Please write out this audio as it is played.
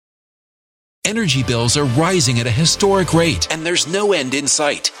energy bills are rising at a historic rate, and there's no end in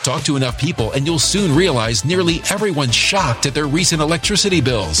sight. Talk to enough people and you'll soon realize nearly everyone's shocked at their recent electricity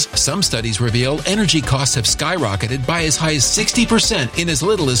bills. Some studies reveal energy costs have skyrocketed by as high as 60% in as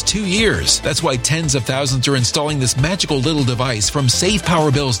little as 2 years. That's why tens of thousands are installing this magical little device from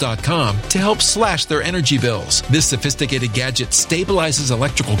SavePowerBills.com to help slash their energy bills. This sophisticated gadget stabilizes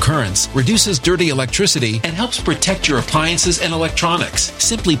electrical currents, reduces dirty electricity, and helps protect your appliances and electronics.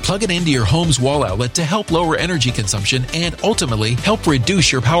 Simply plug it into your home's wall outlet to help lower energy consumption and ultimately help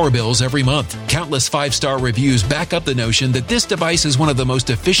reduce your power bills every month. Countless 5-star reviews back up the notion that this device is one of the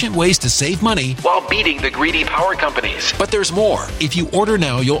most efficient ways to save money while beating the greedy power companies. But there's more. If you order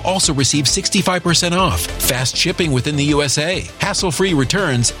now, you'll also receive 65% off, fast shipping within the USA, hassle-free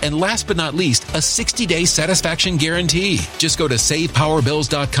returns, and last but not least, a 60-day satisfaction guarantee. Just go to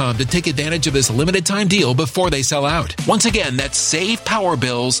SavePowerBills.com to take advantage of this limited time deal before they sell out. Once again, that's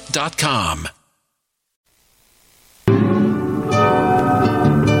SavePowerBills.com.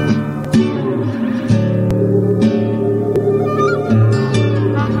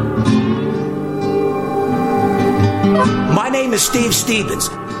 My name is Steve Stevens,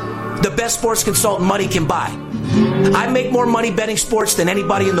 the best sports consultant money can buy. I make more money betting sports than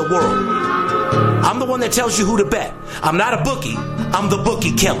anybody in the world. I'm the one that tells you who to bet. I'm not a bookie. I'm the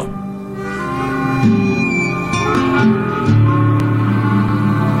bookie killer.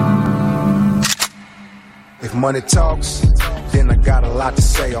 If money talks, then I got a lot to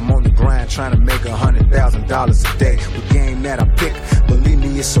say. I'm on the grind trying to make $100,000 a day. The game that I pick, believe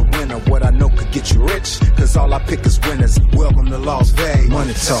me, it's a winner. What I know could get you rich, cause all I pick is winners. Welcome to Las Vegas.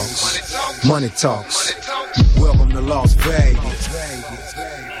 Money talks, money talks. Welcome to Las Vegas.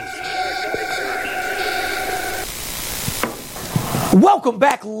 Welcome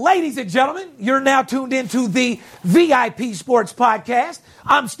back, ladies and gentlemen. You're now tuned into the VIP Sports Podcast.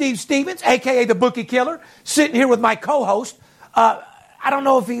 I'm Steve Stevens, a.k.a. the Bookie Killer, sitting here with my co-host. I don't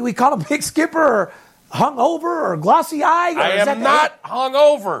know if we call him Big Skipper or hungover or glossy-eyed. I am not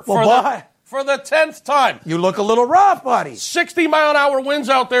hungover for the 10th time. You look a little rough, buddy. 60-mile-an-hour winds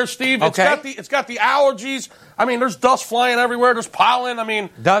out there, Steve. Okay. It's got the allergies. I mean, there's dust flying everywhere. There's pollen. I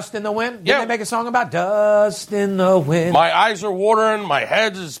mean, dust in the wind? Didn't they make a song about dust in the wind? My eyes are watering. My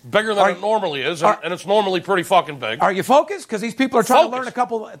head is bigger than it normally is, and it's normally pretty fucking big. Are you focused? Because these people are trying to learn a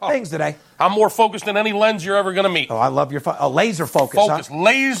couple things today. I'm more focused than any lens you're ever going to meet. Oh, I love your laser focus. Focus, huh?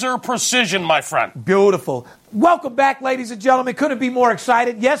 Laser precision, my friend. Beautiful. Welcome back, ladies and gentlemen. Couldn't be more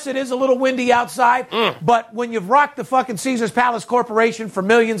excited. Yes, it is a little windy outside, but when you've rocked the fucking Caesars Palace Corporation for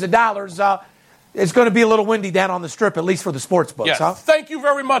millions of dollars, it's going to be a little windy down on the strip, at least for the sports books, huh? Thank you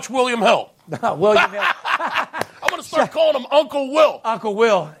very much, William Hill. William Hill. I'm going to start calling him Uncle Will. Uncle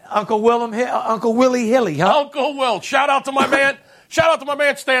Will. Uncle Willem Hill. Uncle Willie Hilly, huh? Uncle Will. Shout out to my man. Shout out to my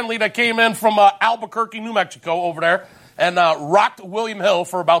man Stanley that came in from Albuquerque, New Mexico over there and rocked William Hill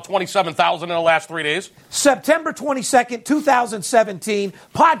for about $27,000 in the last 3 days. September 22nd, 2017,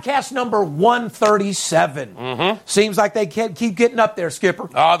 podcast number 137. Seems like they keep getting up there, Skipper.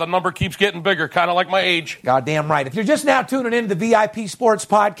 The number keeps getting bigger, kind of like my age. Goddamn right. If you're just now tuning into the VIP Sports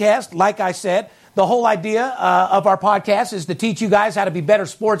Podcast, like I said, the whole idea of our podcast is to teach you guys how to be better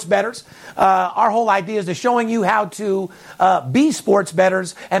sports bettors. Our whole idea is to showing you how to be sports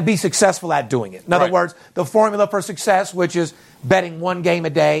bettors and be successful at doing it. In other words, the formula for success, which is betting one game a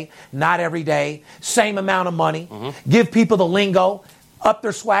day, not every day, same amount of money, give people the lingo, up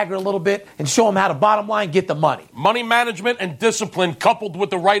their swagger a little bit, and show them how to bottom line get the money. Money management and discipline coupled with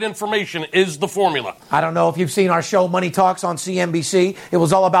the right information is the formula. I don't know if you've seen our show, Money Talks, on CNBC. It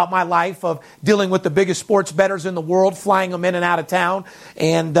was all about my life of dealing with the biggest sports bettors in the world, flying them in and out of town,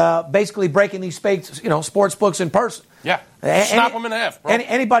 and basically breaking these sports books in person. Yeah, snap them in half, bro.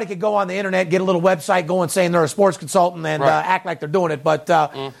 Anybody could go on the internet, get a little website going saying they're a sports consultant and act like they're doing it. But,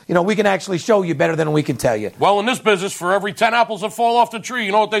 we can actually show you better than we can tell you. Well, in this business, for every 10 apples that fall off the tree,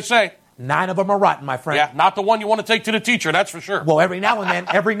 you know what they say? 9 of them are rotten, my friend. Yeah, not the one you want to take to the teacher, that's for sure. Well, every now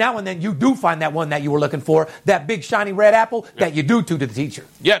and then, you do find that one that you were looking for, that big shiny red apple that you do to the teacher.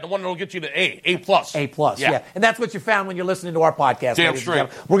 Yeah, the one that will get you to A plus. A plus, yeah. And that's what you found when you're listening to our podcast. Damn straight.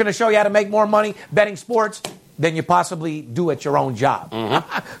 We're going to show you how to make more money betting sports than you possibly do at your own job.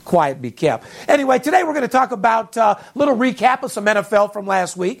 Quiet be kept. Anyway, today we're going to talk about a little recap of some NFL from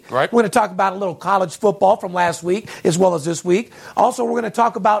last week. Right. We're going to talk about a little college football from last week as well as this week. Also, we're going to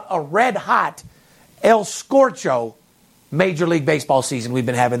talk about a red-hot El Scorcho Major League Baseball season we've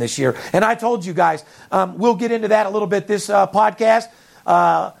been having this year. And I told you guys, we'll get into that a little bit this podcast.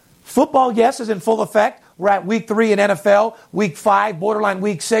 Football, yes, is in full effect. We're at week 3 in NFL, week 5, borderline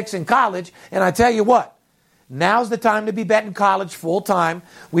week 6 in college. And I tell you what, now's the time to be betting college full time.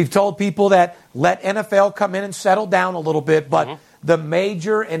 We've told people that let NFL come in and settle down a little bit, but the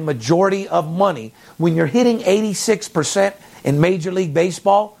major and majority of money, when you're hitting 86% in Major League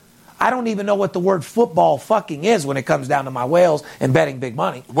Baseball, I don't even know what the word football fucking is when it comes down to my whales and betting big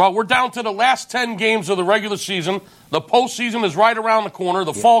money. Well, we're down to the last 10 games of the regular season. The postseason is right around the corner.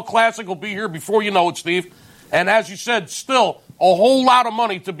 The Fall Classic will be here before you know it, Steve. And as you said, still a whole lot of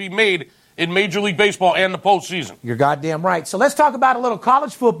money to be made in Major League Baseball and the postseason. You're goddamn right. So let's talk about a little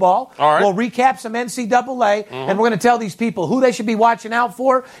college football. All right. We'll recap some NCAA, and we're going to tell these people who they should be watching out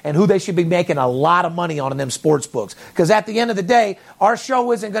for and who they should be making a lot of money on in them sports books. Because at the end of the day, our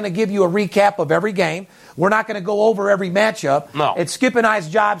show isn't going to give you a recap of every game. We're not going to go over every matchup. No. It's Skip and I's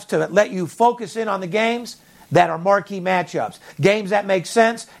jobs to let you focus in on the games that are marquee matchups. Games that make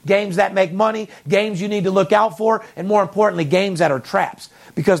sense, games that make money, games you need to look out for, and more importantly, games that are traps.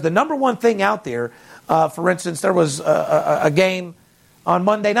 Because the number one thing out there, for instance, there was a game on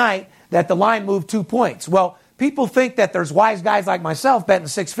Monday night that the line moved 2 points. Well, people think that there's wise guys like myself betting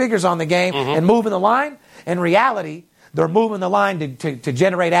six figures on the game and moving the line. In reality, they're moving the line to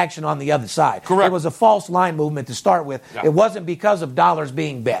generate action on the other side. Correct. It was a false line movement to start with. Yeah. It wasn't because of dollars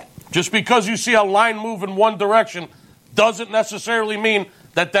being bet. Just because you see a line move in one direction doesn't necessarily mean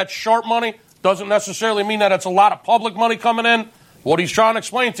that that's sharp money, doesn't necessarily mean that it's a lot of public money coming in. What he's trying to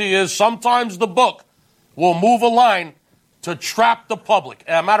explain to you is sometimes the book will move a line to trap the public.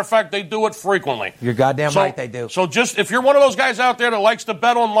 As a matter of fact, they do it frequently. You're goddamn right they do. So just if you're one of those guys out there that likes to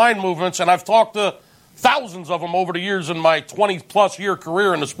bet on line movements, and I've talked to thousands of them over the years in my 20-plus year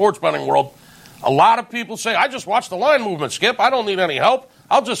career in the sports betting world, a lot of people say, I just watch the line movement, Skip. I don't need any help.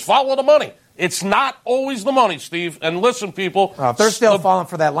 I'll just follow the money. It's not always the money, Steve. And listen, people. If they're still falling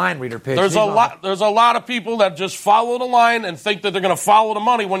for that line reader pitch. There's a lot of people that just follow the line and think that they're going to follow the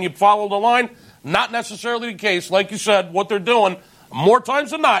money when you follow the line. Not necessarily the case. Like you said, what they're doing, more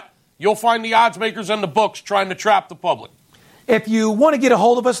times than not, you'll find the odds makers and the books trying to trap the public. If you want to get a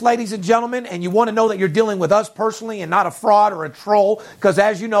hold of us, ladies and gentlemen, and you want to know that you're dealing with us personally and not a fraud or a troll, because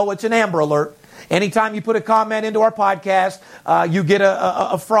as you know, it's an Amber Alert. Anytime you put a comment into our podcast, you get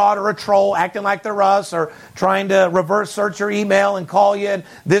a fraud or a troll acting like they're us or trying to reverse search your email and call you and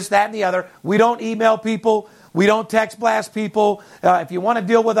this, that, and the other. We don't email people. We don't text blast people. If you want to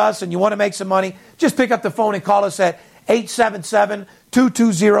deal with us and you want to make some money, just pick up the phone and call us at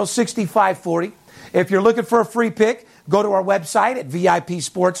 877-220-6540. If you're looking for a free pick, go to our website at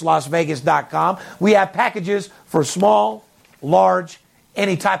VIPSportsLasVegas.com. We have packages for small, large,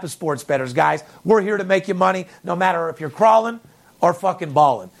 any type of sports bettors, guys. We're here to make you money no matter if you're crawling or fucking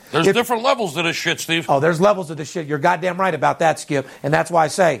balling. There's different levels to this shit, Steve. Oh, there's levels of this shit. You're goddamn right about that, Skip. And that's why I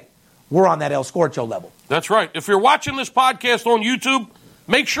say we're on that El Scorcho level. That's right. If you're watching this podcast on YouTube,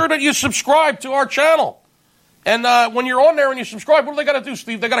 make sure that you subscribe to our channel. And when you're on there and you subscribe, what do they got to do,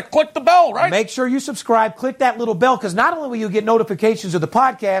 Steve? They got to click the bell, right? Make sure you subscribe. Click that little bell, because not only will you get notifications of the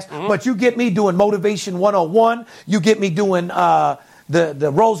podcast, but you get me doing Motivation 101. You get me doing the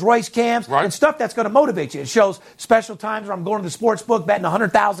Rolls Royce cams and stuff that's going to motivate you. It shows special times where I'm going to the sports book, betting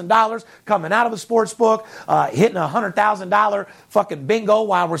 $100,000, coming out of a sports book, hitting a $100,000 fucking bingo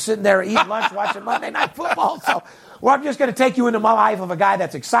while we're sitting there eating lunch, watching Monday Night Football. So, well, I'm just going to take you into my life of a guy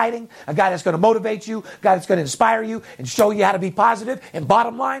that's exciting, a guy that's going to motivate you, a guy that's going to inspire you and show you how to be positive. And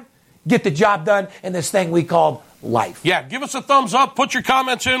bottom line, get the job done in this thing we call life. Yeah, give us a thumbs up. Put your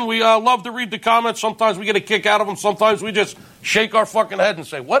comments in. We love to read the comments. Sometimes we get a kick out of them. Sometimes we just shake our fucking head and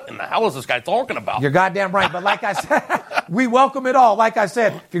say, what in the hell is this guy talking about? You're goddamn right. But like I said, we welcome it all. Like I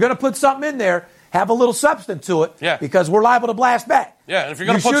said, if you're going to put something in there, have a little substance to it. Yeah. Because we're liable to blast back. Yeah, and if you're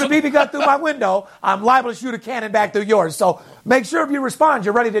going to put shoot a BB gun through my window, I'm liable to shoot a cannon back through yours. So make sure if you respond,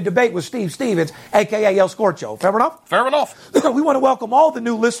 you're ready to debate with Steve Stevens, a.k.a. El Scorcho. Fair enough? Fair enough. We want to welcome all the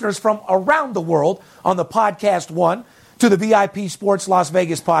new listeners from around the world on the Podcast One to the VIP Sports Las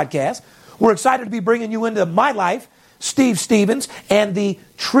Vegas podcast. We're excited to be bringing you into my life, Steve Stevens, and the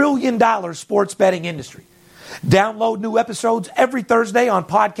trillion-dollar sports betting industry. Download new episodes every Thursday on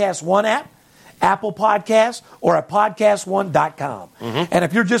Podcast One app, Apple Podcasts, or at podcastone.com. And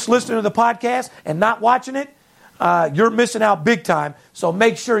if you're just listening to the podcast and not watching it, you're missing out big time. So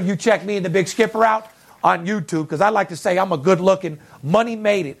make sure you check me and the Big Skipper out on YouTube, because I like to say I'm a good-looking,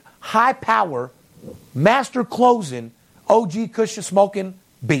 money-made-it, high-power, master-closing, OG cushion-smoking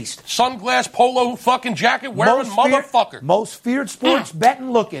beast. Sunglass polo fucking jacket wearing motherfucker. Most feared sports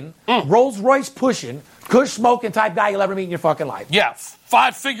betting looking, Rolls Royce pushing, cush smoking type guy you'll ever meet in your fucking life. Yeah,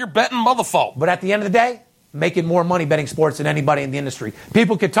 5-figure betting motherfucker. But at the end of the day, making more money betting sports than anybody in the industry.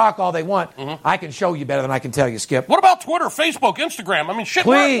 People can talk all they want. I can show you better than I can tell you, Skip. What about Twitter, Facebook, Instagram? I mean, shit,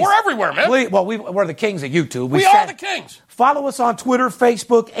 we're everywhere, man. Please. Well, we're the kings of YouTube. We are the kings. Follow us on Twitter,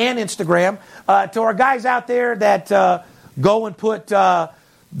 Facebook, and Instagram. To our guys out there that go and put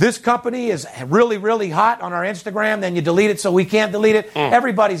this company is really, really hot on our Instagram, then you delete it so we can't delete it.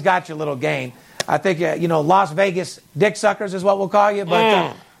 Everybody's got your little game. I think, Las Vegas dick suckers is what we'll call you,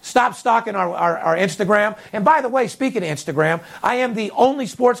 but... Stop stalking our Instagram. And by the way, speaking of Instagram, I am the only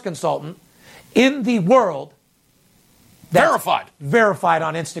sports consultant in the world that's verified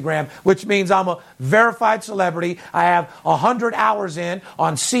on Instagram, which means I'm a verified celebrity. I have 100 hours in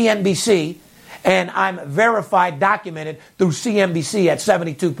on CNBC, and I'm verified, documented through CNBC at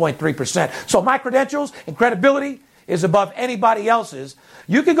 72.3%. So my credentials and credibility is above anybody else's.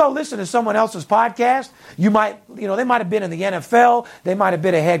 You can go listen to someone else's podcast. You might, they might have been in the NFL. They might have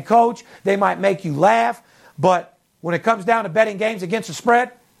been a head coach. They might make you laugh. But when it comes down to betting games against the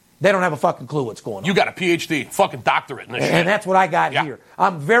spread, they don't have a fucking clue what's going on. You got a PhD, fucking doctorate in this shit. And that's what I got here.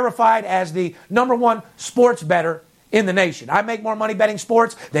 I'm verified as the #1 sports bettor in the nation. I make more money betting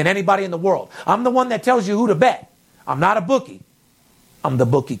sports than anybody in the world. I'm the one that tells you who to bet. I'm not a bookie. I'm the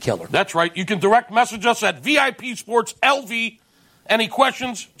bookie killer. That's right. You can direct message us at VIP Sports LV. Any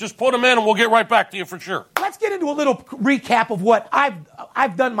questions, just put them in and we'll get right back to you for sure. Let's get into a little recap of what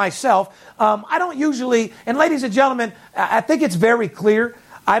I've done myself. I don't usually, and ladies and gentlemen, I think it's very clear,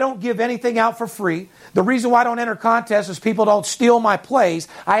 I don't give anything out for free. The reason why I don't enter contests is people don't steal my plays.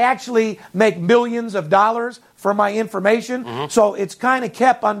 I actually make millions of dollars for my information, so it's kind of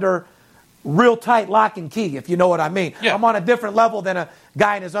kept under real tight lock and key, if you know what I mean. Yeah. I'm on a different level than a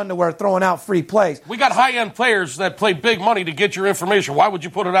guy in his underwear throwing out free plays. We got high-end players that play big money to get your information. Why would you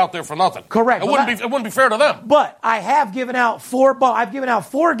put it out there for nothing? Correct. It wouldn't be fair to them. But I have given out I've given out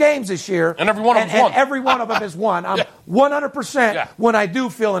 4 games this year. And every one of them won. And every one of them is won. I'm 100% when I do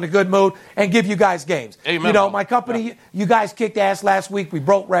feel in a good mood and give you guys games. Amen. My company, you guys kicked ass last week. We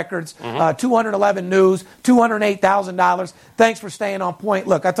broke records. 211 news, $208,000. Thanks for staying on point.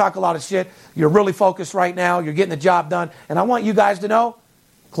 Look, I talk a lot of shit. You're really focused right now. You're getting the job done. And I want you guys to know,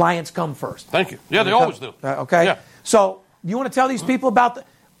 clients come first. Thank you. Yeah, they always do. Okay? Yeah. So, you want to tell these people about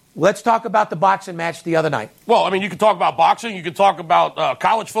let's talk about the boxing match the other night. Well, I mean, you can talk about boxing. You can talk about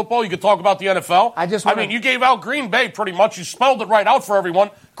college football. You can talk about the NFL. You gave out Green Bay pretty much. You spelled it right out for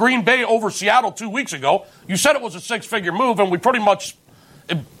everyone. Green Bay over Seattle 2 weeks ago. You said it was a 6-figure move, and we pretty much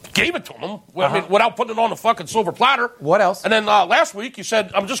gave it to them. I mean, without putting it on the fucking silver platter. What else? And then last week you said,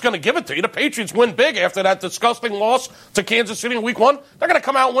 I'm just going to give it to you. The Patriots win big after that disgusting loss to Kansas City in week 1. They're going to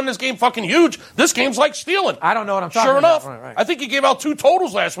come out and win this game fucking huge. This game's like stealing. I don't know what I'm talking about. Sure enough. Right. I think you gave out 2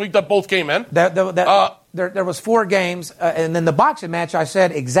 totals last week that both came in. There was 4 games, and then the boxing match, I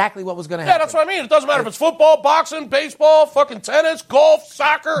said exactly what was going to happen. Yeah, that's what I mean. It doesn't matter if it's football, boxing, baseball, fucking tennis, golf,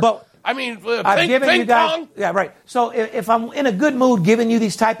 soccer. But I mean, ping pong. Yeah, right. So if I'm in a good mood giving you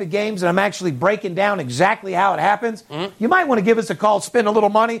these type of games and I'm actually breaking down exactly how it happens, you might want to give us a call, spend a little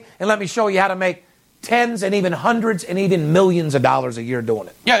money, and let me show you how to make tens and even hundreds and even millions of dollars a year doing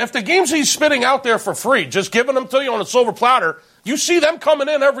it. Yeah, if the games he's spitting out there for free, just giving them to you on a silver platter, you see them coming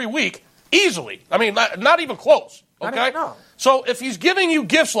in every week easily. I mean, not even close. Okay? No. So if he's giving you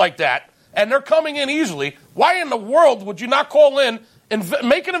gifts like that and they're coming in easily, why in the world would you not call in and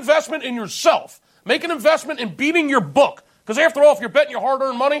make an investment in yourself? Make an investment in beating your book. Because after all, if you're betting your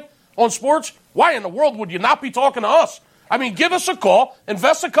hard-earned money on sports, why in the world would you not be talking to us? I mean, give us a call,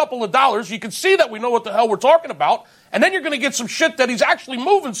 invest a couple of dollars. You can see that we know what the hell we're talking about. And then you're going to get some shit that he's actually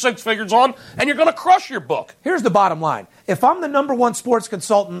moving 6 figures on, and you're going to crush your book. Here's the bottom line. If I'm the #1 sports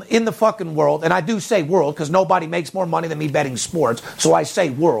consultant in the fucking world, and I do say world because nobody makes more money than me betting sports, so I say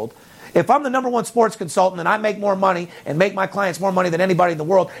world. If I'm the #1 sports consultant and I make more money and make my clients more money than anybody in the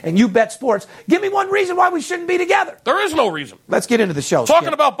world, and you bet sports, give me one reason why we shouldn't be together. There is no reason. Let's get into the show.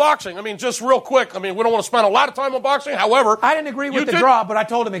 Talking about boxing, I mean, just real quick, I mean, we don't want to spend a lot of time on boxing. However, I didn't agree with the draw, but I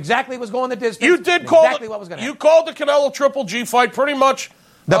told him exactly what was going the distance. You did call exactly what was going to happen. You called the Canelo Triple G fight pretty much.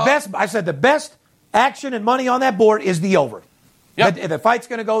 I said the best action and money on that board is the over. Yep. The fight's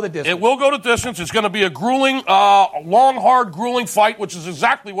going to go the distance. It will go the distance. It's going to be a grueling, long, hard, grueling fight, which is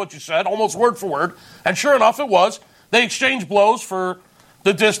exactly what you said, almost word for word. And sure enough, it was. They exchanged blows for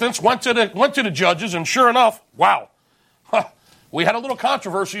the distance, went to the judges, and sure enough, wow. We had a little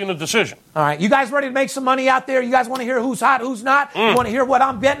controversy in the decision. All right. You guys ready to make some money out there? You guys want to hear who's hot, who's not? You want to hear what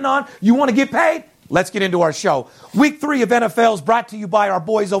I'm betting on? You want to get paid? Let's get into our show. Week 3 of NFL is brought to you by our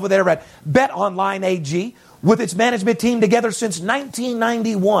boys over there at BetOnline AG. with its management team together since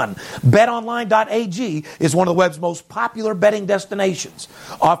 1991. BetOnline.ag is one of the web's most popular betting destinations,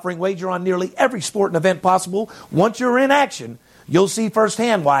 offering wager on nearly every sport and event possible. Once you're in action, you'll see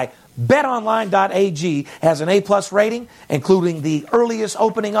firsthand why BetOnline.ag has an A+ rating, including the earliest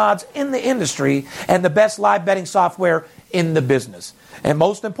opening odds in the industry and the best live betting software in the business. And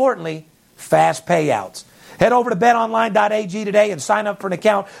most importantly, fast payouts. Head over to BetOnline.ag today and sign up for an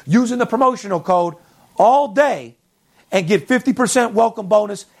account using the promotional code ALLDAY and get 50% welcome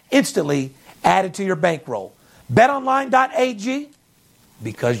bonus instantly added to your bankroll. BetOnline.ag,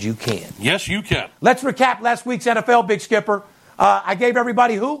 because you can. Yes, you can. Let's recap last week's NFL, Big Skipper. I gave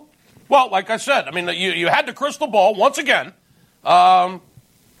everybody who? Well, like I said, I mean, you had the crystal ball once again.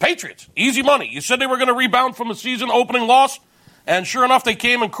 Patriots, easy money. You said they were going to rebound from a season-opening loss, and sure enough, they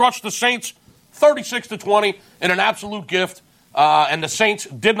came and crushed the Saints 36-20 in an absolute gift. And the Saints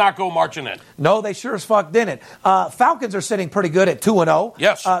did not go marching in. No, they sure as fuck didn't. Falcons are sitting pretty good at 2-0.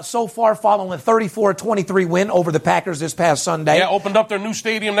 Yes. So far, following a 34-23 win over the Packers this past Sunday. Yeah, opened up their new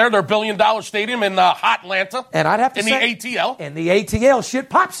stadium there, their $1 billion stadium in hot Atlanta. And I'd have to say, in the ATL. In the ATL. Shit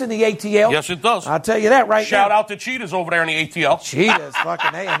pops in the ATL. Yes, it does. I'll tell you that right now. Shout out to Cheetahs over there in the ATL. Cheetahs,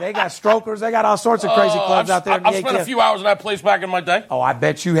 fucking they got strokers. They got all sorts of crazy clubs out there in the ATL. I've spent a few hours in that place back in my day. Oh, I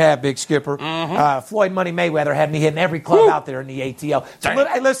bet you have, Big Skipper. Mm-hmm. Floyd Money Mayweather had me hitting every club out there in the ATL. So,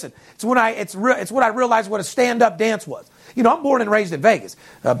 hey, listen, it's when I realized what a stand-up dance was. You know, I'm born and raised in Vegas.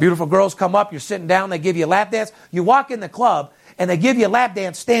 Beautiful girls come up, you're sitting down, they give you a lap dance. You walk in the club, and they give you a lap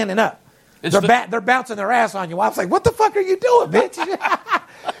dance standing up. They're bouncing their ass on you. I was like, what the fuck are you doing, bitch?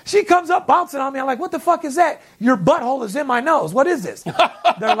 She comes up bouncing on me. I'm like, what the fuck is that? Your butthole is in my nose. What is this?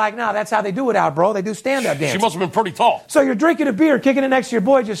 They're like, no, that's how they do it out, bro. They do stand-up dance. She must have been pretty tall. So you're drinking a beer, kicking it next to your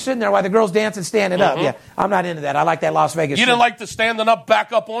boy, just sitting there while the girl's dancing, standing up. Yeah, I'm not into that. I like that Las Vegas You shit. didn't like the standing up,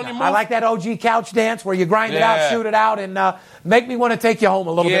 back up on you move? I like that OG couch dance where you grind it out, shoot it out, and make me want to take you home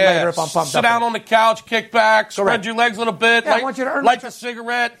a little bit later if I'm pumped up. Sit down on the couch, kick back, spread your legs a little bit. Yeah, I want you to earn light a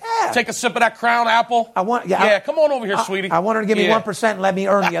cigarette, take a sip of that Crown Apple. Come on over here, sweetie. I want her to give me 1% and let me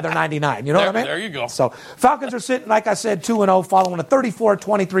earn the other 99. You know what I mean? There you go. So Falcons are sitting, like I said, 2-0, following a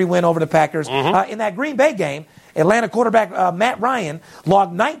 34-23 win over the Packers. In that Green Bay game, Atlanta quarterback Matt Ryan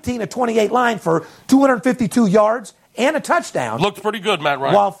logged 19 of 28 line for 252 yards and a touchdown. Looked pretty good, Matt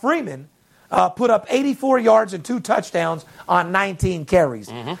Ryan. While Freeman put up 84 yards and 2 touchdowns on 19 carries.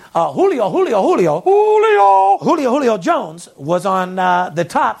 Julio Jones was on the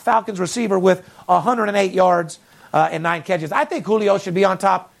top Falcons receiver with 108 yards and 9 catches. I think Julio should be on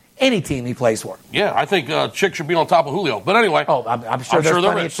top any team he plays for. Yeah, I think Chick should be on top of Julio. But anyway. Oh, I'm sure there's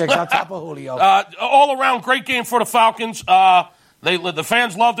plenty of chicks on top of Julio. All around, great game for the Falcons. The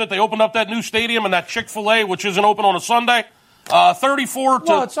fans loved it. They opened up that new stadium and that Chick-fil-A, which isn't open on a Sunday. 34 to...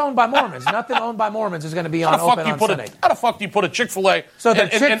 Well, it's owned by Mormons. Nothing owned by Mormons is going to be open on Sunday. How the fuck do you put a Chick-fil-A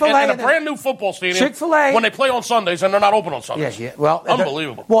in a brand new football stadium Chick-fil-A when they play on Sundays and they're not open on Sundays? Yeah. Well,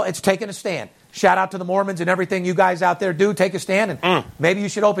 unbelievable. Well, it's taking a stand. Shout out to the Mormons and everything you guys out there do. Take a stand, and maybe you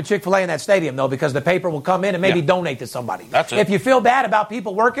should open Chick-fil-A in that stadium, though, because the paper will come in and maybe donate to somebody. That's it. If you feel bad about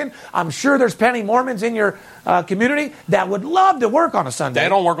people working, I'm sure there's plenty Mormons in your community that would love to work on a Sunday. They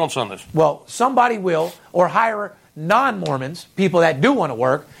don't work on Sundays. Well, somebody will, or hire non-Mormons, people that do want to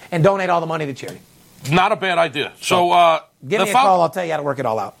work, and donate all the money to charity. Not a bad idea. So give me a call. I'll tell you how to work it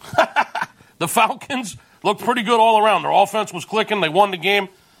all out. The Falcons looked pretty good all around. Their offense was clicking. They won the game.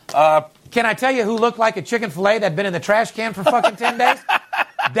 Can I tell you who looked like a chicken filet that'd been in the trash can for fucking 10 days?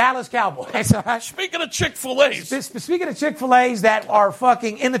 Dallas Cowboys. Speaking of Chick-fil-A's. Speaking of Chick-fil-A's that are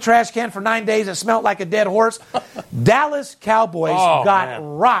fucking in the trash can for 9 days that smelled like a dead horse, Dallas Cowboys got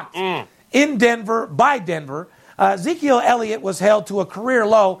rocked in Denver by Denver. Ezekiel Elliott was held to a career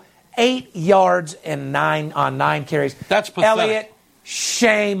low 8 yards and 9 carries. That's pathetic. Elliott,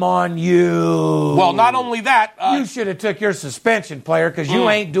 shame on you. Well, not only that. You should have took your suspension, player, because you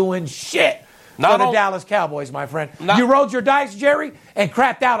ain't doing shit for the Dallas Cowboys, my friend. You rolled your dice, Jerry, and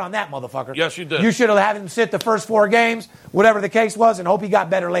crapped out on that motherfucker. Yes, you did. You should have had him sit the first 4 games, whatever the case was, and hope he got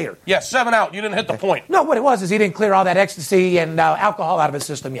better later. Yeah, 7 out. You didn't hit the point. No, what it was is he didn't clear all that ecstasy and alcohol out of his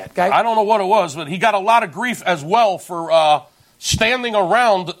system yet, okay? I don't know what it was, but he got a lot of grief as well for standing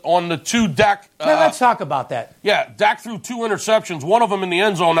around on the 2 Dak. Let's talk about that. Yeah, Dak threw 2 interceptions, one of them in the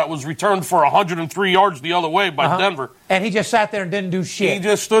end zone that was returned for 103 yards the other way by Denver. And he just sat there and didn't do shit. He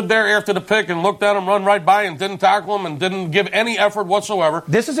just stood there after the pick and looked at him run right by and didn't tackle him and didn't give any effort whatsoever.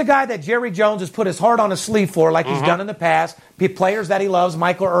 This is a guy that Jerry Jones has put his heart on his sleeve for, like he's done in the past. Players that he loves,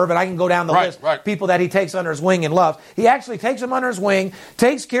 Michael Irvin, I can go down the list. People that he takes under his wing and loves. He actually takes them under his wing,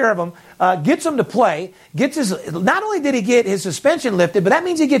 takes care of them, gets them to play, not only did he get his suspension lifted, but that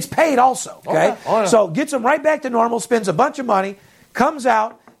means he gets paid also. Okay? Oh, yeah. So gets him right back to normal, spends a bunch of money, comes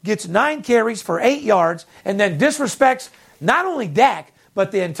out, gets 9 carries for 8 yards, and then disrespects not only Dak,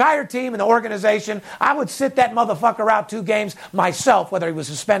 but the entire team and the organization. I would sit that motherfucker out 2 games myself, whether he was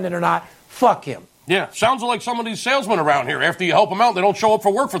suspended or not. Fuck him. Yeah, sounds like some of these salesmen around here. After you help them out, they don't show up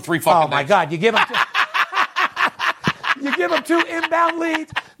for work for 3 fucking days. Oh, my God. You give them 2 inbound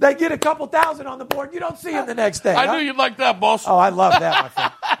leads, they get a couple thousand on the board. You don't see them the next day. I knew you'd like that, boss. Oh, I love that,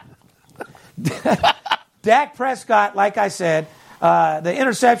 my friend. Dak Prescott, like I said, the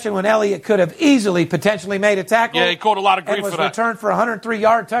interception when Elliott could have easily potentially made a tackle. Yeah, he caught a lot of grief for that. And was returned for a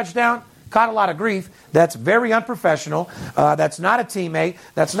 103-yard touchdown. Caught a lot of grief. That's very unprofessional. That's not a teammate.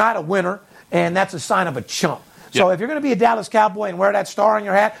 That's not a winner. And that's a sign of a chump. So if you're going to be a Dallas Cowboy and wear that star on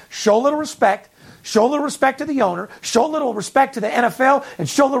your hat, show a little respect. Show a little respect to the owner. Show a little respect to the NFL. And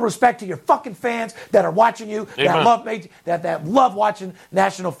show a little respect to your fucking fans that are watching you, that love watching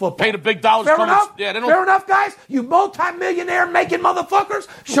national football. Pay the big dollars. Fair enough? Yeah, Fair enough, guys? You multi-millionaire making motherfuckers,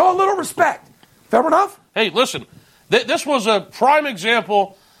 show a little respect. Fair enough? Hey, listen, this was a prime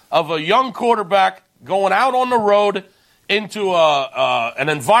example of a young quarterback going out on the road into an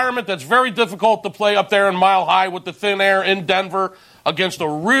environment that's very difficult to play up there in Mile High with the thin air in Denver against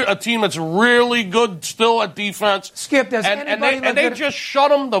a team that's really good still at defense. Skip, does anybody and they just shut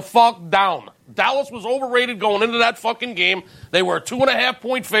them the fuck down. Dallas was overrated going into that fucking game. They were a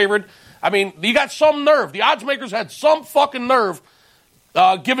 2.5-point favorite. I mean, you got some nerve. The odds makers had some fucking nerve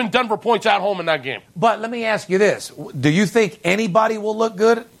giving Denver points at home in that game. But let me ask you this. Do you think anybody will look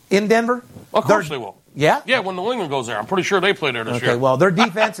good in Denver? Of course they will. Yeah? Yeah, when New England goes there. I'm pretty sure they play there this year. Okay, well, their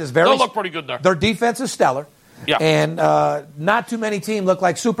defense is very... They'll look pretty good there. Their defense is stellar. Yeah. And not too many teams look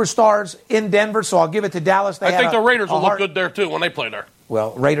like superstars in Denver, so I'll give it to Dallas. I think the Raiders will look good there, too, when they play there.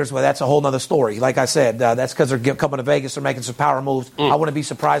 Well, Raiders, that's a whole other story. Like I said, that's because they're coming to Vegas. They're making some power moves. I wouldn't be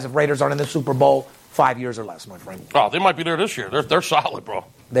surprised if Raiders aren't in the Super Bowl 5 years or less, my friend. Oh, they might be there this year. They're solid, bro.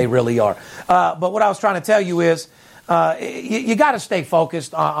 They really are. But what I was trying to tell you is you got to stay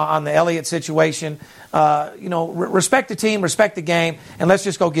focused on the Elliott situation. Respect the team, respect the game, and let's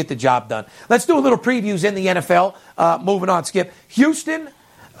just go get the job done. Let's do a little previews in the NFL. Moving on, Skip. Houston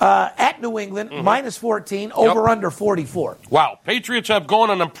at New England, minus 14, over under 44. Wow. Patriots have gone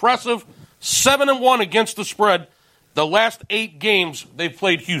an impressive 7-1 against the spread. The last 8 games they've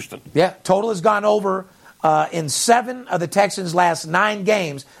played Houston. Yeah, total has gone over in 7 of the Texans' last 9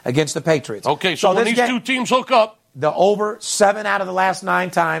 games against the Patriots. Okay, so when these two teams hook up, the over 7 out of the last 9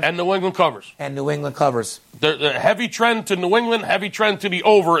 times. And New England covers. The heavy trend to New England, heavy trend to the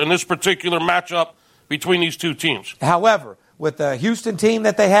over in this particular matchup between these two teams. However, with the Houston team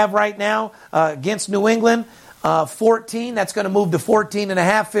that they have right now against New England, 14, that's going to move to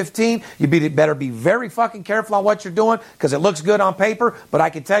 14.5, 15. You better be very fucking careful on what you're doing because it looks good on paper, but I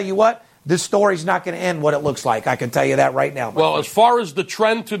can tell you what, this story's not going to end what it looks like. I can tell you that right now. Well, as far as the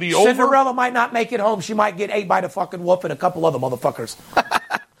trend to the over... Cinderella might not make it home. She might get ate by the fucking wolf and a couple other motherfuckers.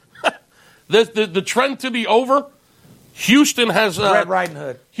 the trend to the over, Houston has... Red Riding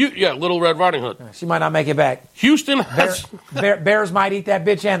Hood. Little Red Riding Hood. She might not make it back. Houston has... Bears might eat that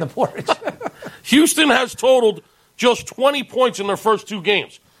bitch and the porridge. Houston has totaled just 20 points in their first 2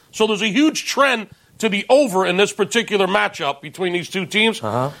 games. So there's a huge trend to the over in this particular matchup between these two teams.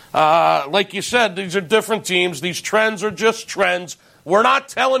 Like you said, these are different teams. These trends are just trends. We're not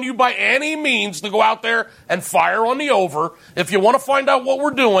telling you by any means to go out there and fire on the over. If you want to find out what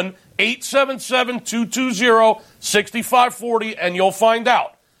we're doing, 877-220-6540, and you'll find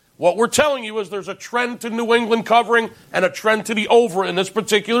out. What we're telling you is there's a trend to New England covering and a trend to the over in this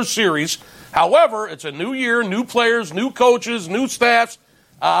particular series. However, it's a new year, new players, new coaches, new staffs.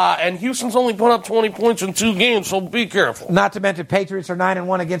 And Houston's only put up 20 points in 2 games, so be careful. Not to mention, Patriots are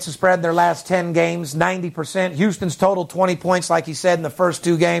 9-1 against the spread in their last 10 games, 90%. Houston's total 20 points, like he said, in the first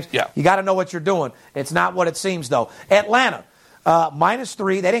 2 games. Yeah. You got to know what you're doing. It's not what it seems, though. Atlanta, minus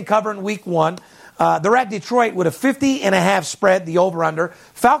 3. They didn't cover in week 1. They're at Detroit with a 50.5 spread, the over-under.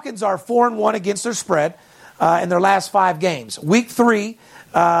 Falcons are 4-1 against their spread in their last 5 games. Week 3.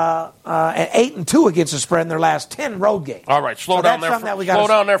 And 8-2 against the spread in their last 10 road games. All right, slow down there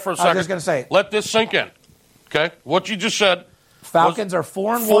for a second. I was just going to say. Let this sink in. Okay, what you just said. Falcons are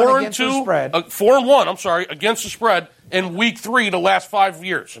 4-1 against the spread. 4-1. I'm sorry, against the spread in week 3 the last 5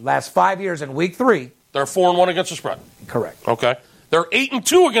 years. The last 5 years in week 3. They're 4-1 against the spread. Correct. Okay. They're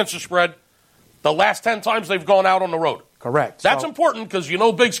 8-2 against the spread the last 10 times they've gone out on the road. Correct. That's important because you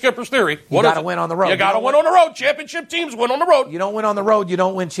know Big Skipper's theory. You got to win on the road. You got to win on the road. Championship teams win on the road. You don't win on the road, you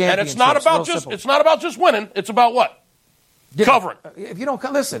don't win championships. And it's not about just winning. It's about what? Covering. If you don't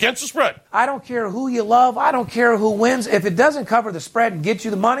listen against the spread. I don't care who you love. I don't care who wins. If it doesn't cover the spread and get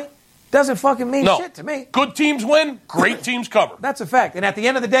you the money, doesn't fucking mean shit to me. Good teams win. Great teams cover. That's a fact. And at the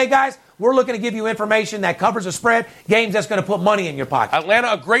end of the day, guys, we're looking to give you information that covers the spread, games that's going to put money in your pocket.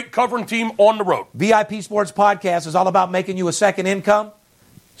 Atlanta, a great covering team on the road. VIP Sports Podcast is all about making you a second income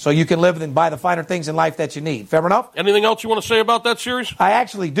so you can live and buy the finer things in life that you need. Fair enough? Anything else you want to say about that series? I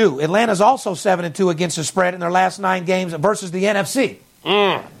actually do. Atlanta's also 7-2 against the spread in their last 9 games versus the NFC.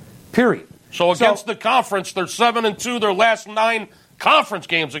 Period. So against the conference, they're 7-2 their last 9 conference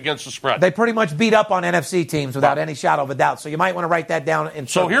games against the spread. They pretty much beat up on NFC teams without any shadow of a doubt. So you might want to write that down.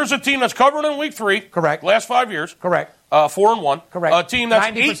 So here's a team that's covered in week 3. Correct. Last 5 years. Correct. 4-1. Correct. A team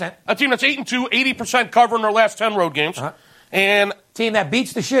that's 90%. A team that's 8-2, 80% cover in their last 10 road games. And team that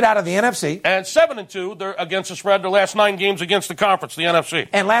beats the shit out of the NFC. And 7-2, they're against the spread their last 9 games against the conference, the NFC.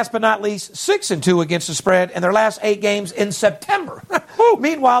 And last but not least, 6-2 against the spread in their last 8 games in September.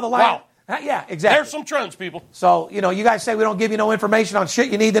 Meanwhile, the Lions. Wow. Yeah, exactly. There's some trends, people. So, you guys say we don't give you no information on shit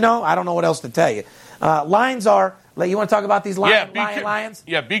you need to know. I don't know what else to tell you. Lions are, you want to talk about these Lions?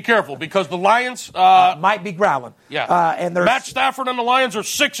 Yeah, be careful because the Lions might be growling. Yeah. And Matt Stafford and the Lions are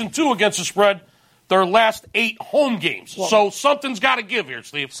 6-2 against the spread their last 8 home games. Well, so something's got to give here,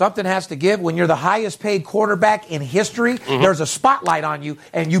 Steve. Something has to give. When you're the highest paid quarterback in history, there's a spotlight on you,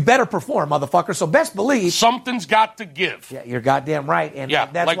 and you better perform, motherfucker. So best believe. Something's got to give. Yeah, you're goddamn right. And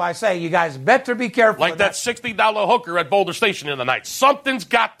that's why I say you guys better be careful. Like that $60 hooker at Boulder Station in the night. Something's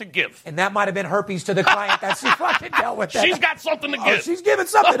got to give. And that might have been herpes to the client that she fucking dealt with. She's got something to give. She's giving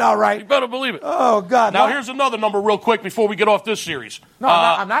something, all right. You better believe it. Oh, God. Now, here's another number real quick before we get off this series. No,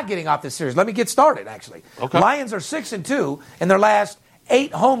 I'm not getting off this series. Let me get started, actually. Okay. Lions are 6-2 in their last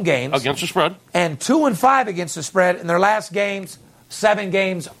 8 home games. Against the spread. And 2-5 against the spread in their last games, 7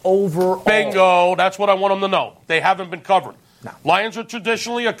 games overall. Bingo. That's what I want them to know. They haven't been covered. No. Lions are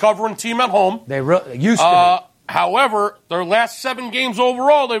traditionally a covering team at home. They used to be. However, their last 7 games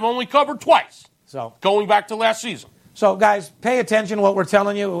overall, they've only covered twice. So going back to last season. So, guys, pay attention to what we're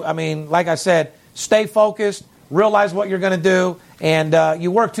telling you. I mean, like I said, stay focused. Realize what you're going to do, and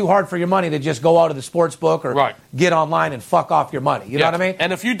you work too hard for your money to just go out to the sports book or get online and fuck off your money. You know what I mean?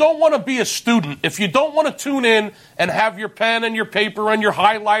 And if you don't want to be a student, if you don't want to tune in and have your pen and your paper and your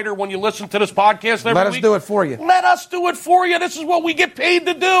highlighter when you listen to this podcast every week, let us do it for you. Let us do it for you. This is what we get paid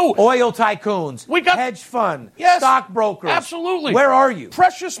to do. Oil tycoons, we got hedge fund, yes, stockbrokers. Absolutely. Where are you?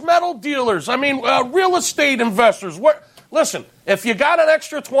 Precious metal dealers. I mean, real estate investors. Listen, if you got an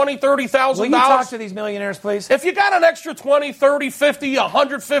extra $20,000, $30,000... Will you talk to these millionaires, please? If you got an extra $20,000, $30,000, $50,000,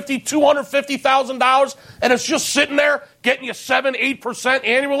 $150,000, $250,000, and it's just sitting there getting you 7-8%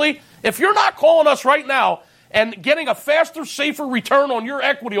 annually, if you're not calling us right now and getting a faster, safer return on your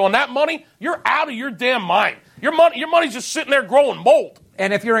equity on that money, you're out of your damn mind. Your money's just sitting there growing mold.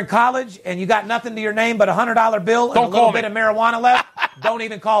 And if you're in college and you got nothing to your name but a $100 bill and a little bit of marijuana left, don't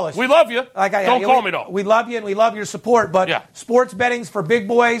even call us. We love you. Don't call me, though. We love you and we love your support, but sports betting's for big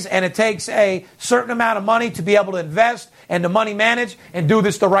boys, and it takes a certain amount of money to be able to invest and to money manage and do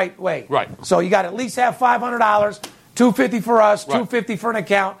this the right way. Right. So you got to at least have $500, $250 for us, $250 for an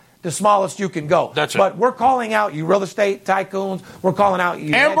account. The smallest you can go. That's it. But we're calling out you real estate tycoons. We're calling out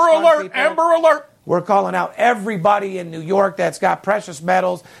you Amber Alert. People. Amber Alert. We're calling out everybody in New York that's got precious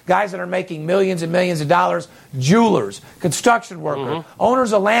metals, guys that are making millions and millions of dollars, jewelers, construction workers,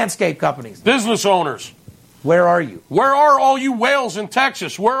 owners of landscape companies. Business owners. Where are you? Where are all you whales in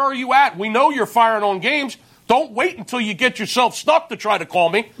Texas? Where are you at? We know you're firing on games. Don't wait until you get yourself stuck to try to call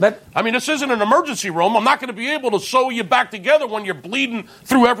me. I mean, this isn't an emergency room. I'm not going to be able to sew you back together when you're bleeding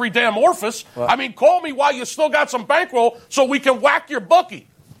through every damn orifice. I mean, call me while you still got some bankroll so we can whack your bookie.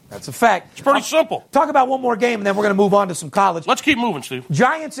 That's a fact. It's pretty simple. Talk about one more game, and then we're going to move on to some college. Let's keep moving, Steve.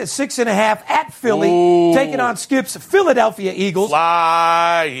 Giants at 6.5 at Philly, taking on Skip's Philadelphia Eagles.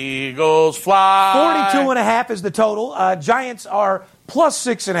 Fly, Eagles, fly. 42.5 is the total. Giants are plus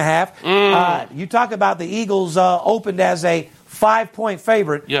 6.5. You talk about the Eagles opened as a 5-point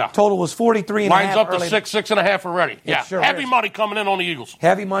favorite. Yeah. Total was 43.5. Lines up to 6.5 already. Yeah. Sure Heavy money coming in on the Eagles.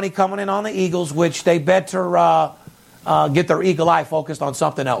 Heavy money coming in on the Eagles, which they better get their eagle eye focused on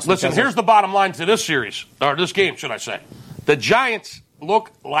something else. Listen, here's the bottom line to this series, or this game, should I say. The Giants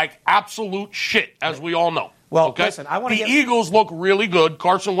look like absolute shit, as we all know. Well, listen, the Eagles look really good.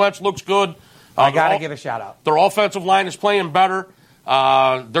 Carson Wentz looks good. I got to give a shout-out. Their offensive line is playing better.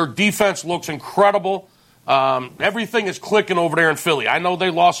 Their defense looks incredible. Everything is clicking over there in Philly. I know they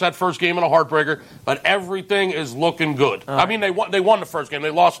lost that first game in a heartbreaker, but everything is looking good. Right. I mean, they won the first game. They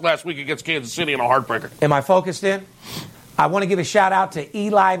lost last week against Kansas City in a heartbreaker. Am I focused in? I want to give a shout-out to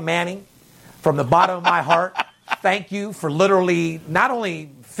Eli Manning from the bottom of my heart. Thank you for literally not only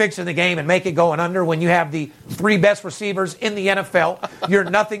fixing the game and make it going under when you have the 3 best receivers in the NFL. You're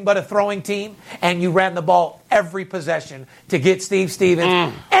nothing but a throwing team, and you ran the ball every possession to get Steve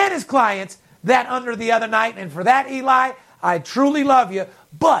Stevens and his clients that under the other night. And for that, Eli, I truly love you,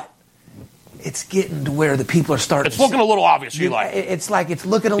 but it's getting to where the people are starting It's looking a little obvious, Eli. It's like it's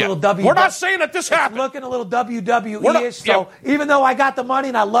looking a little WWE. We're not saying that this happened. It's looking a little WWE-ish. So even though I got the money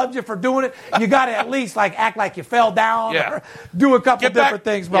and I loved you for doing it, you got to at least like act like you fell down or do a couple different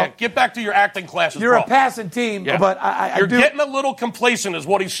things, bro. Yeah, get back to your acting classes, You're a passing team, but You're getting a little complacent is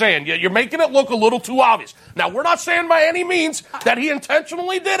what he's saying. You're making it look a little too obvious. Now, we're not saying by any means that he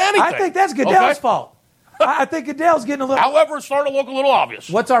intentionally did anything. I think that's Goodell's fault. I think Goodell's getting a little... However, it's starting to look a little obvious.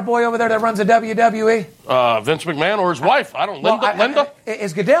 What's our boy over there that runs the WWE? Vince McMahon or his wife. I don't know. Linda?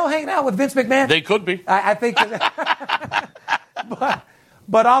 Is Goodell hanging out with Vince McMahon? They could be. I think...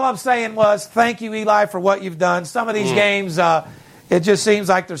 but all I'm saying was thank you, Eli, for what you've done. Some of these games, it just seems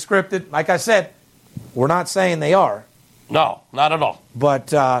like they're scripted. Like I said, we're not saying they are. No, not at all.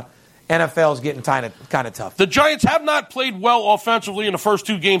 But... NFL's getting kind of tough. The Giants have not played well offensively in the first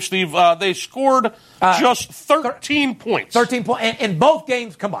 2 games, Steve. They scored just 13 points. 13 points in both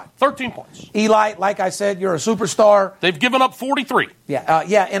games combined. 13 points. Eli, like I said, you're a superstar. They've given up 43.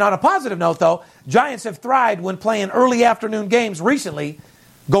 Yeah. And on a positive note, though, Giants have thrived when playing early afternoon games recently,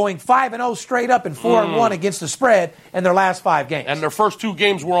 going 5-0 straight up and 4-1 against the spread in their last 5 games. And their first 2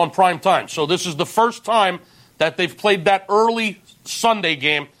 games were on prime time. So this is the first time that they've played that early Sunday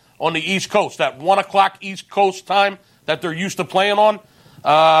game on the East Coast, that 1 o'clock East Coast time that they're used to playing on.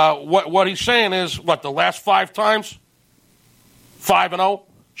 What he's saying is, the last 5 times, 5-0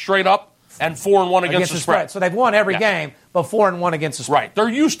 straight up, and 4-1 against the spread. So they've won every game, but 4-1 against the spread. Right. They're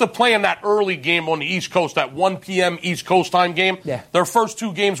used to playing that early game on the East Coast, that 1 p.m. East Coast time game. Yeah. Their first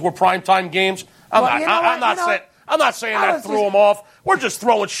 2 games were primetime games. I'm not saying that threw them off. We're just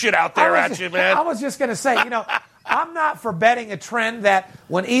throwing shit out there at you, man. I was just going to say, I'm not for betting a trend that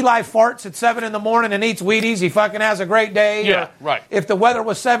when Eli farts at 7 in the morning and eats Wheaties, he fucking has a great day. Yeah, right. If the weather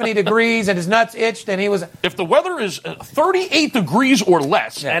was 70 degrees and his nuts itched and he was... If the weather is 38 degrees or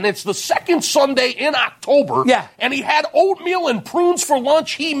less, and it's the second Sunday in October, and he had oatmeal and prunes for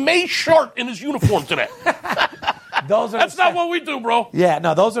lunch, he may shart in his uniform today. That's not what we do, bro. Yeah,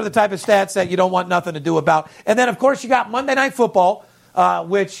 no, those are the type of stats that you don't want nothing to do about. And then, of course, you got Monday Night Football,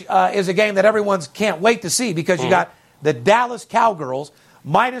 which is a game that everyone can't wait to see because you got the Dallas Cowgirls,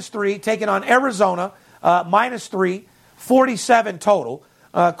 -3, taking on Arizona, -3, 47 total.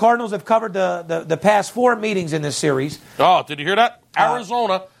 Cardinals have covered the past 4 meetings in this series. Oh, did you hear that?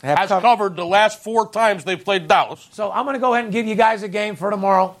 Arizona has covered the last 4 times they've played Dallas. So I'm going to go ahead and give you guys a game for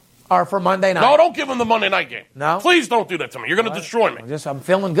tomorrow. Or for Monday night. No, don't give them the Monday night game. No? Please don't do that to me. You're going to destroy me. I'm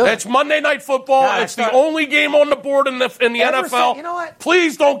feeling good. It's Monday Night Football. Yeah, it's the only game on the board in the NFL. You know what?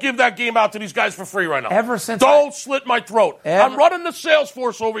 Please don't give that game out to these guys for free right now. Don't slit my throat. I'm running the sales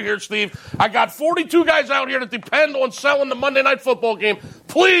force over here, Steve. I got 42 guys out here that depend on selling the Monday Night Football game.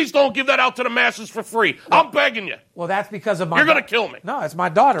 Please don't give that out to the masses for free. I'm begging you. Well, that's because of my... You're going to kill me. No, it's my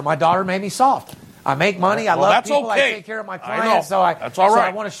daughter. My daughter made me soft. I make money. I love people. Okay. I take care of my clients. That's all right. So I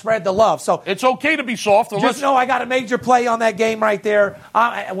want to spread the love. So it's okay to be soft. Just know I got a major play on that game right there.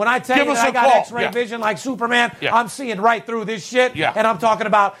 When I tell you that I got X-ray vision like Superman, I'm seeing right through this shit. Yeah. And I'm talking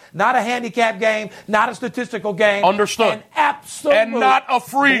about not a handicap game, not a statistical game. Understood. An absolute and not a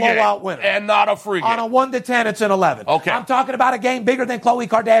free blowout winner. And not a free game. On a 1 to 10, it's an 11. Okay. I'm talking about a game bigger than Khloe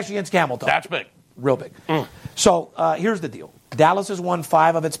Kardashian's camel toe. That's big. Real big. So here's the deal. Dallas has won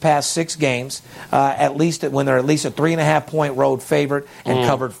 5 of its past 6 games, at least when they're at least a 3.5-point road favorite, and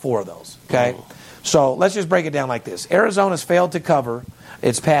covered 4 of those. Okay, so let's just break it down like this: Arizona's failed to cover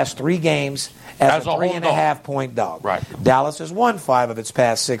its past 3 games as a 3.5-point dog. Right. Dallas has won 5 of its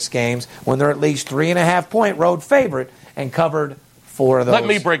past 6 games when they're at least 3.5-point road favorite and covered 4 of those. Let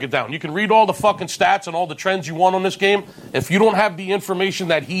me break it down. You can read all the fucking stats and all the trends you want on this game. If you don't have the information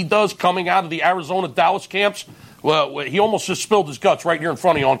that he does coming out of the Arizona-Dallas camps, well, he almost just spilled his guts right here in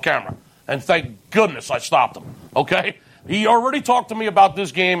front of you on camera. And thank goodness I stopped him, okay? He already talked to me about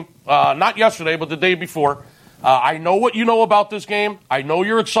this game, not yesterday, but the day before. I know what you know about this game. I know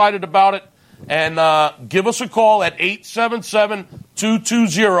you're excited about it. and give us a call at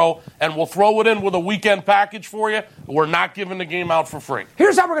 877-220, and we'll throw it in with a weekend package for you. We're not giving the game out for free.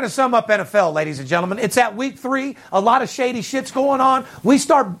 Here's how we're going to sum up NFL, ladies and gentlemen. It's at week 3. A lot of shady shit's going on. We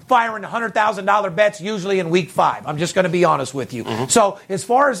start firing $100,000 bets usually in week 5. I'm just going to be honest with you. So as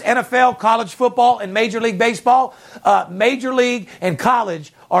far as NFL, college football, and Major League Baseball, Major League and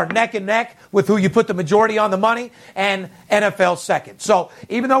college are neck and neck with who you put the majority on the money, and NFL second. So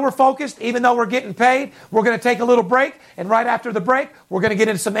even though we're focused, even though we're getting paid, we're going to take a little break, and right after the break, we're going to get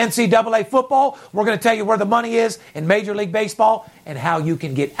into some NCAA football. We're going to tell you where the money is in Major League Baseball and how you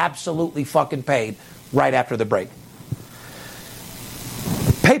can get absolutely fucking paid right after the break.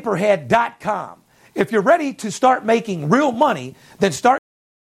 Paperhead.com. If you're ready to start making real money, then start.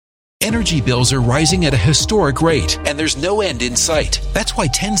 Energy bills are rising at a historic rate, and there's no end in sight. That's why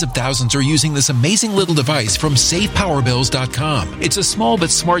tens of thousands are using this amazing little device from SavePowerBills.com. It's a small but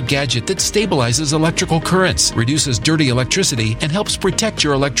smart gadget that stabilizes electrical currents, reduces dirty electricity, and helps protect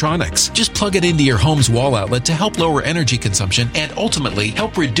your electronics. Just plug it into your home's wall outlet to help lower energy consumption and ultimately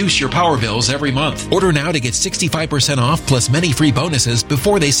help reduce your power bills every month. Order now to get 65% off plus many free bonuses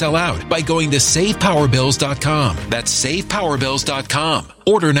before they sell out by going to SavePowerBills.com. That's SavePowerBills.com.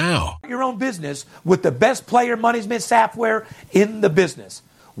 Order now. Your own business with the best player management software in the business.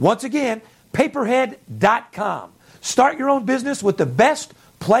 Once again, Paperhead.com. Start your own business with the best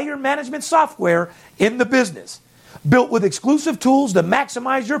player management software in the business. Built with exclusive tools to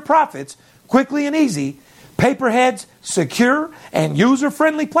maximize your profits quickly and easy, Paperhead's secure and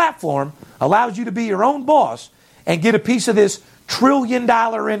user-friendly platform allows you to be your own boss and get a piece of this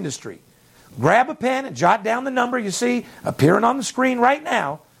trillion-dollar industry. Grab a pen and jot down the number you see appearing on the screen right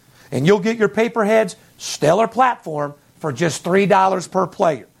now, and you'll get your Paperhead's stellar platform for just $3 per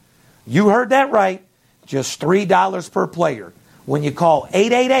player. You heard that right, just $3 per player. When you call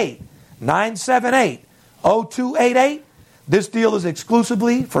 888-978-0288, this deal is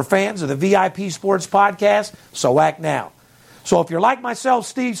exclusively for fans of the VIP Sports Podcast, so act now. So if you're like myself,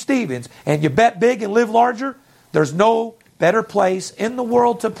 Steve Stevens, and you bet big and live larger, there's no better place in the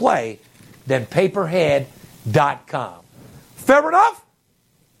world to play than Paperhead.com. Fair enough?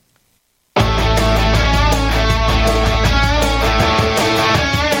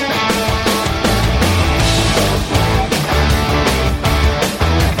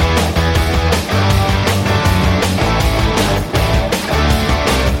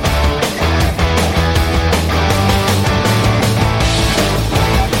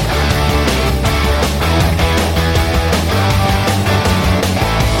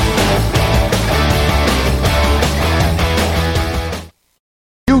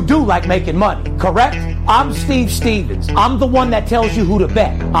 Do like making money, correct? I'm Steve Stevens. I'm the one that tells you who to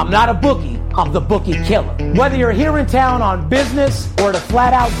bet. I'm not a bookie. I'm the bookie killer. Whether you're here in town on business or to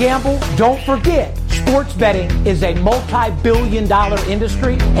flat out gamble, don't forget, sports betting is a multi-billion-dollar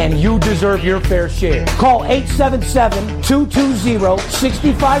industry and you deserve your fair share. Call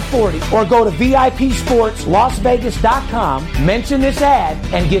 877-220-6540 or go to VIPSportsLasVegas.com, mention this ad,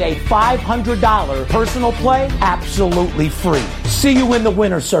 and get a $500 personal play absolutely free. See you in the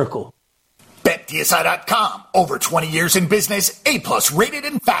winner's circle. BetDSI.com. Over 20 years in business, A+ rated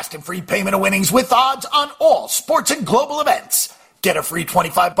and fast and free payment of winnings with odds on all sports and global events. Get a free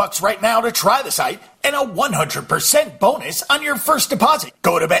 $25 right now to try the site and a 100% bonus on your first deposit.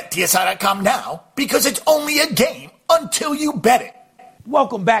 Go to BetDSI.com now because it's only a game until you bet it.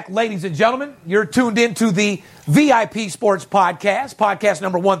 Welcome back, ladies and gentlemen. You're tuned into the VIP Sports Podcast, podcast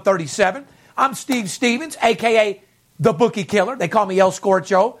number 137. I'm Steve Stevens, a.k.a. the Bookie Killer. They call me El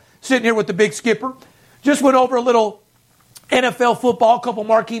Scorcho. Sitting here with the Big Skipper. Just went over a little NFL football, a couple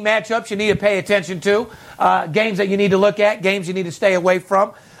marquee matchups you need to pay attention to, games that you need to look at, games you need to stay away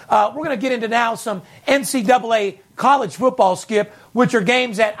from. We're going to get into now some NCAA college football, Skip, which are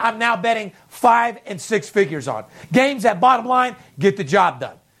games that I'm now betting 5 and 6 figures on. Games that, bottom line, get the job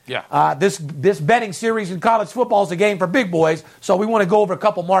done. Yeah. This betting series in college football is a game for big boys, so we want to go over a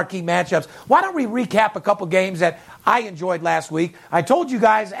couple marquee matchups. Why don't we recap a couple games that I enjoyed last week? I told you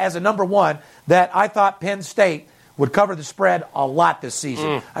guys as a number one that I thought Penn State would cover the spread a lot this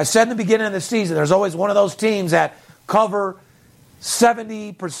season. I said in the beginning of the season, there's always one of those teams that cover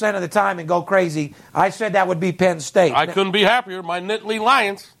 70% of the time and go crazy. I said that would be Penn State. I couldn't be happier. My Nittany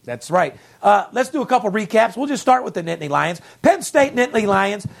Lions. That's right. Let's do a couple recaps. We'll just start with the Nittany Lions. Penn State Nittany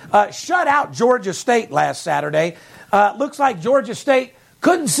Lions shut out Georgia State last Saturday. Looks like Georgia State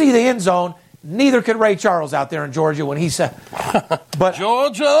couldn't see the end zone. Neither could Ray Charles out there in Georgia when he said. But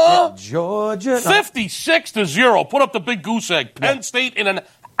Georgia. Yeah, Georgia. 56-0. Put up the big goose egg. Penn State in an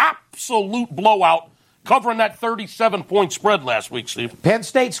absolute blowout. covering that 37-point spread last week, Steve. Penn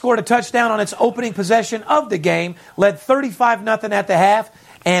State scored a touchdown on its opening possession of the game, led 35-0 at the half,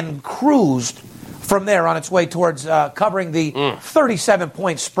 and cruised from there on its way towards covering the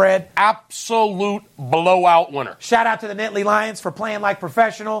 37-point spread. Absolute blowout winner. Shout out to the Nittany Lions for playing like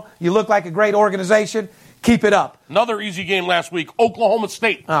professional. You look like a great organization. Keep it up. Another easy game last week, Oklahoma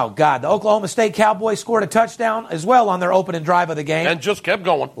State. Oh, God. The Oklahoma State Cowboys scored a touchdown as well on their opening drive of the game. And just kept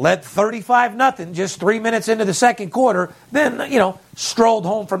going. Led 35-0 just 3 minutes into the second quarter. Then, strolled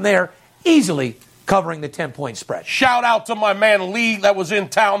home from there, easily covering the 10-point spread. Shout out to my man Lee that was in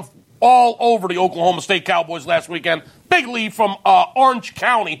town all over the Oklahoma State Cowboys last weekend. Big Lee from Orange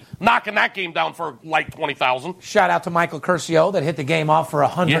County, knocking that game down for like $20,000. Shout out to Michael Curcio that hit the game off for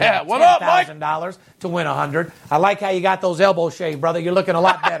 $110,000 to win $100,000. I like how you got those elbows shaved, brother. You're looking a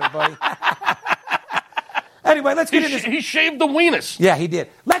lot better, buddy. Anyway, let's get into this. He shaved the weenus. Yeah, he did.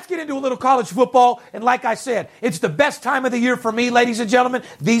 Let's get into a little college football. And like I said, it's the best time of the year for me, ladies and gentlemen.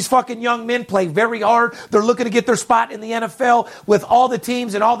 These fucking young men play very hard. They're looking to get their spot in the NFL with all the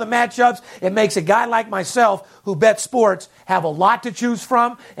teams and all the matchups. It makes a guy like myself who bets sports have a lot to choose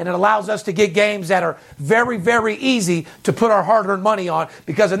from, and it allows us to get games that are very, very easy to put our hard-earned money on,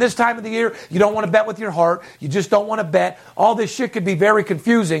 because in this time of the year, you don't want to bet with your heart. You just don't want to bet. All this shit could be very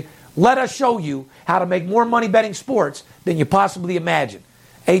confusing. Let us show you how to make more money betting sports than you possibly imagine.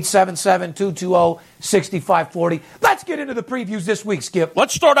 877-220-6540. Let's get into the previews this week, Skip.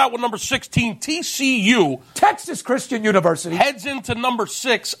 Let's start out with number 16, TCU. Texas Christian University. Heads into number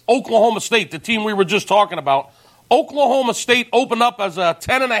 6, Oklahoma State, the team we were just talking about. Oklahoma State opened up as a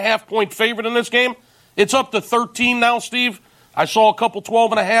 10.5-point favorite in this game. It's up to 13 now, Steve. I saw a couple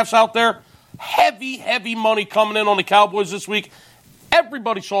 12.5s out there. Heavy money coming in on the Cowboys this week.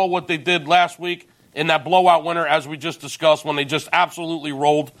 Everybody saw what they did last week in that blowout winner, as we just discussed, when they just absolutely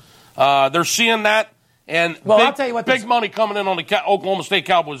rolled. They're seeing that, and I'll tell you what, big money coming in on the Oklahoma State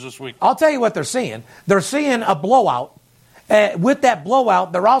Cowboys this week. I'll tell you what they're seeing. They're seeing a blowout. With that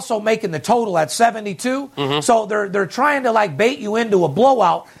blowout, they're also making the total at 72. Mm-hmm. So they're trying to bait you into a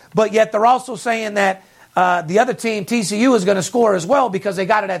blowout, but yet they're also saying that the other team, TCU, is going to score as well because they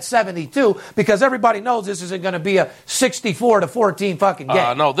got it at 72, because everybody knows this isn't going to be a 64-14 fucking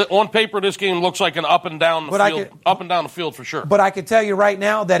game. No, on paper, this game looks like an up and down the field for sure. But I can tell you right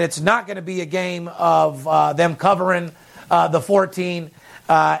now that it's not going to be a game of them covering the 14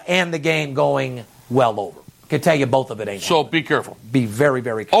 and the game going well over. I can tell you both of it ain't. So be careful. Be very,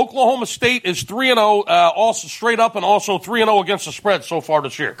 very careful. Oklahoma State is 3-0, also straight up, and also 3-0 against the spread so far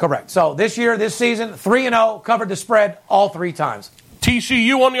this year. Correct. So this season, 3-0, covered the spread all 3 times.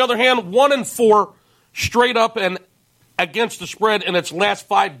 TCU, on the other hand, 1-4, straight up and against the spread in its last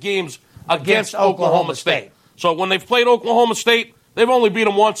 5 games against Oklahoma State. So when they've played Oklahoma State, they've only beat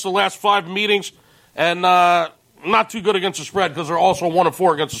them once the last 5 meetings, and not too good against the spread because they're also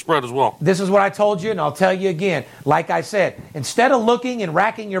 1-4 against the spread as well. This is what I told you, and I'll tell you again. Like I said, instead of looking and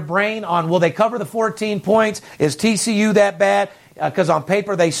racking your brain on, will they cover the 14 points? Is TCU that bad? Because on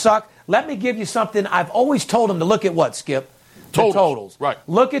paper they suck. Let me give you something. I've always told them to look at what, Skip? The totals. Right.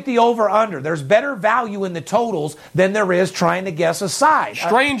 Look at the over-under. There's better value in the totals than there is trying to guess a side.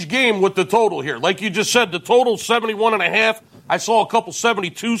 Strange game with the total here. Like you just said, the total's 71.5. I saw a couple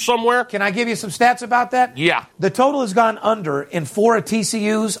 72 somewhere. Can I give you some stats about that? Yeah. The total has gone under in 4 of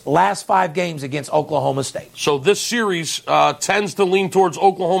TCU's last 5 games against Oklahoma State. So this series tends to lean towards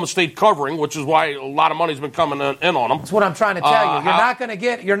Oklahoma State covering, which is why a lot of money's been coming in on them. That's what I'm trying to tell you.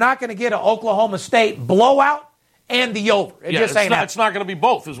 You're not going to get an Oklahoma State blowout and the over. It's not going to be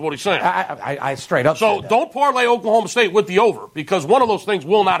both, is what he's saying. I straight up So don't parlay Oklahoma State with the over, because one of those things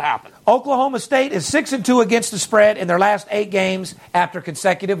will not happen. Oklahoma State is 6-2 against the spread in their last 8 games after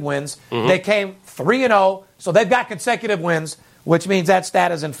consecutive wins. Mm-hmm. They came 3-0, so they've got consecutive wins, which means that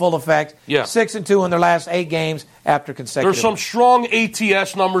stat is in full effect. Yeah. 6-2 in their last 8 games after consecutive There's some wins. strong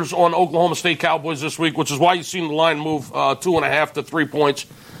ATS numbers on Oklahoma State Cowboys this week, which is why you've seen the line move 2.5 to 3 points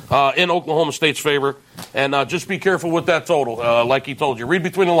in Oklahoma State's favor. And just be careful with that total, like he told you. Read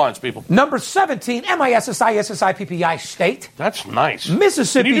between the lines, people. Number 17, MISSI State. That's nice.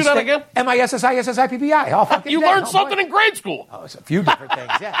 Mississippi Can you do that State. again? MISSI. You learned something in grade school. Oh, it's a few different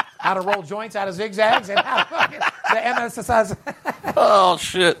things, yeah. How to roll joints out of zigzags and how to the MSSI. Oh,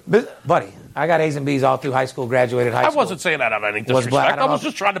 shit. Buddy, I got A's and B's all through high school, graduated high school. I wasn't saying that out of any disrespect. I was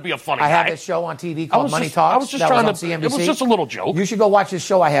just trying to be a funny guy. I have this show on TV called Money Talks. I was just trying to. CNBC. It was just a little joke. You should go watch this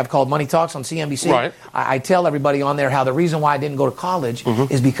show I have called Money Talks on CNBC. Right. I tell everybody on there how the reason why I didn't go to college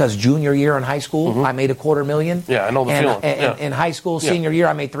is because junior year in high school, I made $250,000. Yeah, I know the feeling. In high school, senior year,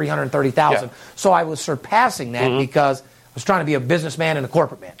 I made $330,000. Yeah. So I was surpassing that because was trying to be a businessman and a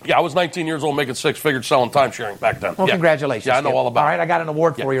corporate man. Yeah, I was 19 years old making six figures selling timesharing back then. Well, congratulations. Yeah, I know all about it. All right, I got an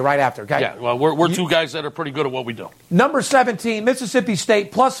award for you right after, okay? Yeah, well, we're two guys that are pretty good at what we do. Number 17, Mississippi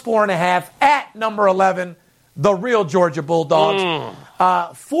State, plus 4.5 at number 11, the real Georgia Bulldogs.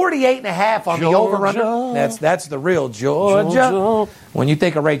 48.5 on the over-under. That's the real Georgia. When you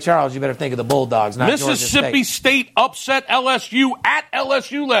think of Ray Charles, you better think of the Bulldogs, not Mississippi State upset LSU at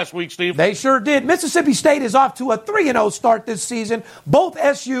LSU last week, Steve. They sure did. Mississippi State is off to a 3-0 start this season, both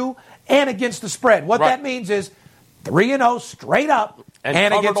SU and against the spread. What that means is 3-0 straight up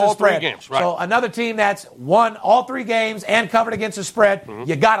and against the spread. 3 games, right. So another team that's won all 3 games and covered against the spread.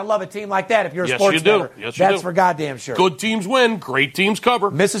 You got to love a team like that if you're a sports bettor. Yes, you do. That's for goddamn sure. Good teams win. Great teams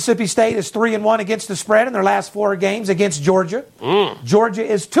cover. Mississippi State is 3-1 against the spread in their last 4 games against Georgia. Georgia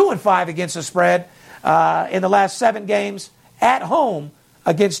is 2-5 against the spread in the last 7 games at home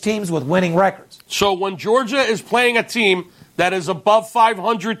against teams with winning records. So when Georgia is playing a team that is above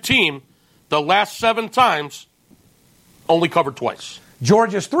 500 team, the last 7 times, only covered twice.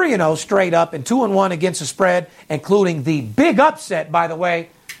 Georgia's 3-0 straight up and 2-1 against the spread, including the big upset, by the way.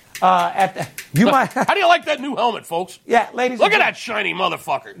 How do you like that new helmet, folks? Yeah, ladies. Look at that shiny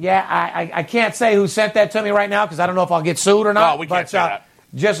motherfucker. Yeah, I can't say who sent that to me right now because I don't know if I'll get sued or not. No, we can't say that.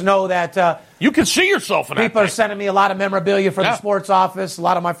 Just know that you can see yourself in that. People are sending me a lot of memorabilia for the sports office. A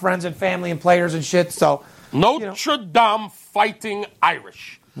lot of my friends and family and players and shit. So Notre Dame Fighting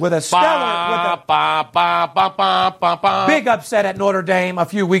Irish. With a stellar, big upset at Notre Dame a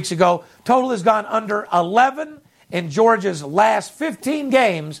few weeks ago. Total has gone under 11 in Georgia's last 15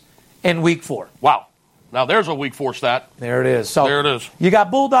 games in Week 4. Wow. Now there's a Week 4 stat. There it is. So there it is. You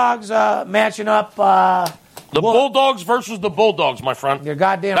got Bulldogs matching up. The Bulldogs versus the Bulldogs, my friend. You're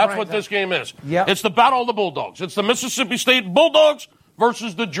goddamn right. That's what this game is. Yep. It's the battle of the Bulldogs. It's the Mississippi State Bulldogs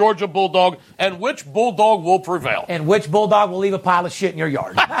versus the Georgia Bulldog, and which Bulldog will prevail? And which Bulldog will leave a pile of shit in your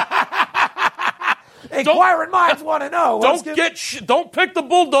yard? Inquiring minds want to know. Don't pick the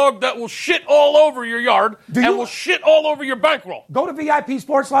Bulldog that will shit all over your yard will shit all over your bankroll. Go to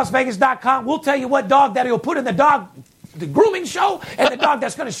VIPSportsLasVegas.com. We'll tell you what dog that he'll put in the grooming show and the dog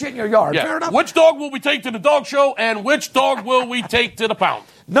that's going to shit in your yard. Yeah. Fair enough? Which dog will we take to the dog show, and which dog will we take to the pound?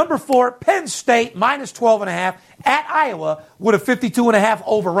 Number 4, Penn State, minus 12.5 at Iowa with a 52.5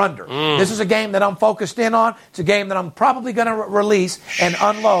 over-under. This is a game that I'm focused in on. It's a game that I'm probably going to release and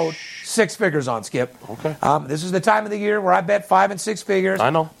unload 6 figures on, Skip. Okay. This is the time of the year where I bet 5 and 6 figures. I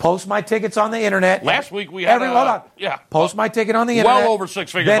know. Post my tickets on the internet. Last week we had hold on. Yeah. Post my ticket on the internet. Well over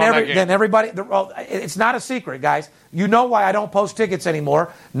 6 figures on that game. Then everybody, it's not a secret, guys. You know why I don't post tickets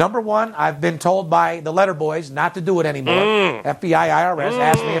anymore. Number 1, I've been told by the letter boys not to do it anymore. FBI, IRS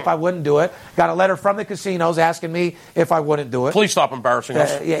asked me if I wouldn't do it. Got a letter from the casinos asking me if I wouldn't do it. Please stop embarrassing us.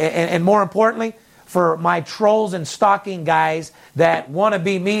 And more importantly, for my trolls and stalking guys that want to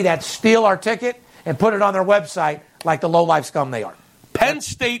be me, that steal our ticket and put it on their website like the low-life scum they are. Penn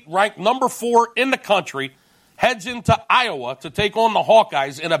State, ranked number 4 in the country, heads into Iowa to take on the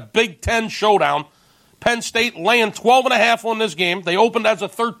Hawkeyes in a Big Ten showdown. Penn State laying 12.5 on this game. They opened as a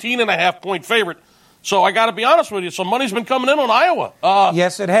 13.5-point favorite. So I got to be honest with you, some money's been coming in on Iowa.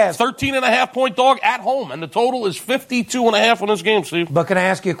 Yes, it has. 13.5-point dog at home, and the total is 52.5 on this game, Steve. But can I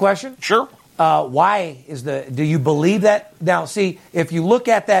ask you a question? Sure. Why do you believe that? Now, see, if you look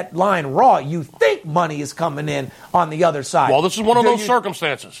at that line raw, you think money is coming in on the other side. Well, this is one of those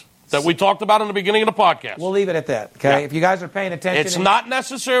circumstances that we talked about in the beginning of the podcast. We'll leave it at that, okay? Yeah. If you guys are paying attention. It's not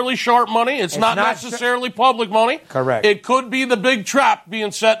necessarily sharp money. It's not necessarily public money. Correct. It could be the big trap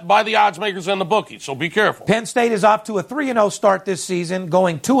being set by the odds makers and the bookies, so be careful. Penn State is off to a 3-0 start this season,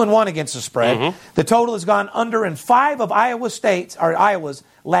 going 2-1 against the spread. The total has gone under in 5 of Iowa's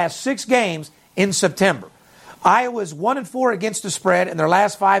last 6 games in September. Iowa's 1-4 against the spread in their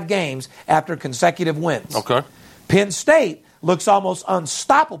last 5 games after consecutive wins. Okay. Penn State looks almost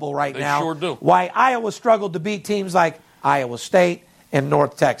unstoppable right now. They sure do. Why Iowa struggled to beat teams like Iowa State and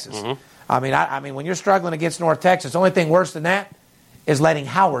North Texas. I mean, when you're struggling against North Texas, the only thing worse than that is letting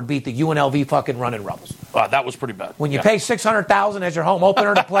Howard beat the UNLV fucking running Rebels. That was pretty bad. When you pay $600,000 as your home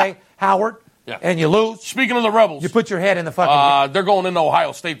opener to play Howard and you lose. Speaking of the Rebels, you put your head in the fucking. They're going into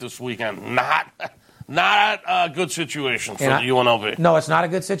Ohio State this weekend. Not a good situation for the UNLV. No, it's not a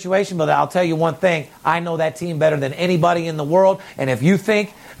good situation, but I'll tell you one thing. I know that team better than anybody in the world, and if you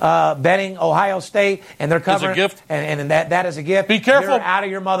think betting Ohio State and they're covering... Is a gift? And that is a gift. Be careful. You're out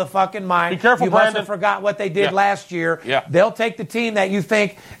of your motherfucking mind. Be careful, You Brandon. must have forgot what they did last year. Yeah. They'll take the team that you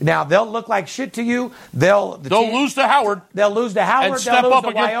think... Now, they'll look like shit to you. They'll lose to Howard. They'll lose to Howard. And step they'll lose up to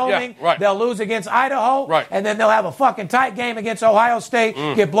against, Wyoming. yeah, right. They'll lose against Idaho. Right. And then they'll have a fucking tight game against Ohio State,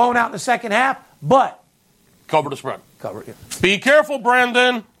 get blown out in the second half. But... Cover the spread. cover it. Be careful,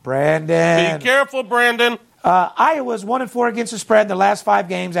 Brandon. Brandon. Be careful, Brandon. Iowa's 1-4 against the spread in the last 5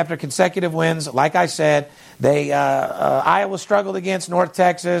 games after consecutive wins. Like I said, Iowa struggled against North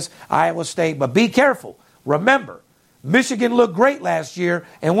Texas, Iowa State. But be careful. Remember, Michigan looked great last year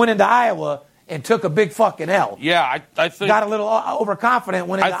and went into Iowa and took a big fucking L. Yeah, I think... Got a little overconfident,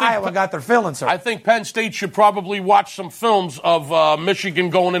 went into Iowa and got their feelings hurt. I think Penn State should probably watch some films of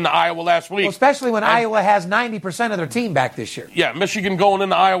Michigan going into Iowa last week. Well, especially when Iowa has 90% of their team back this year. Yeah, Michigan going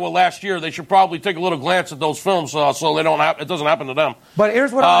into Iowa last year, they should probably take a little glance at those films so it doesn't happen to them. But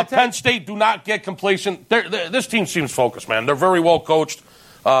here's what I'm going to tell you. Penn State, do not get complacent. This team seems focused, man. They're very well coached.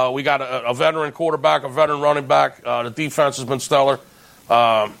 We got a veteran quarterback, a veteran running back. The defense has been stellar.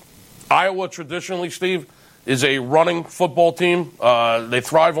 Iowa traditionally, Steve, is a running football team. They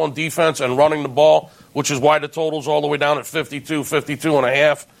thrive on defense and running the ball, which is why the total's all the way down at 52 and a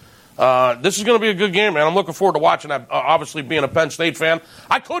half. This is going to be a good game, man. I'm looking forward to watching that, obviously being a Penn State fan.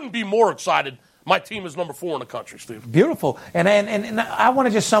 I couldn't be more excited. My team is number 4 in the country, Steve. Beautiful. And I want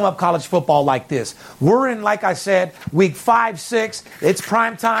to just sum up college football like this. We're in, like I said, week 5, 6. It's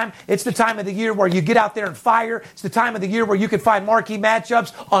prime time. It's the time of the year where you get out there and fire. It's the time of the year where you can find marquee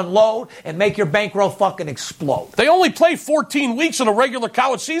matchups, unload, and make your bankroll fucking explode. They only play 14 weeks in a regular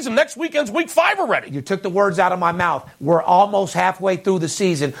college season. Next weekend's week 5 already. You took the words out of my mouth. We're almost halfway through the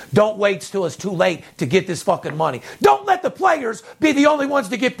season. Don't wait till it's too late to get this fucking money. Don't let the players be the only ones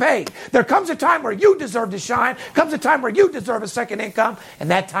to get paid. There comes a time where you deserve to shine, comes a time where you deserve a second income,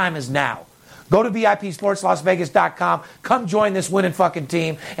 and that time is now. Go to VIPSportsLasVegas.com. Come join this winning fucking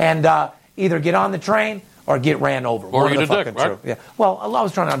team and either get on the train or get ran over. Or get a dick, right? Yeah. Well, I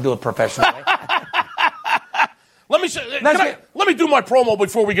was trying to do it professionally. Let me do my promo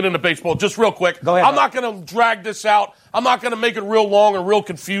before we get into baseball, just real quick. Go ahead. I'm not going to drag this out. I'm not going to make it real long and real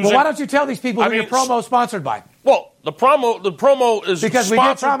confusing. Well, why don't you tell these people who your promo is sponsored by? Well, the promo is because we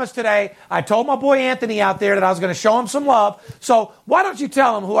did promise today. I told my boy Anthony out there that I was going to show him some love. So why don't you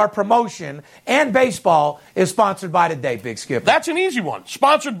tell him who our promotion and baseball is sponsored by today, Big Skip? That's an easy one.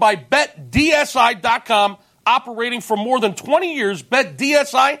 Sponsored by BetDSI.com. Operating for more than 20 years,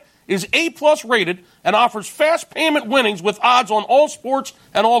 BetDSI is A+ rated and offers fast payment winnings with odds on all sports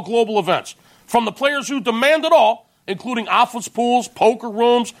and all global events. From the players who demand it all, including office pools, poker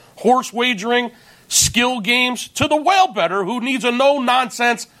rooms, horse wagering, skill games, to the whale bettor who needs a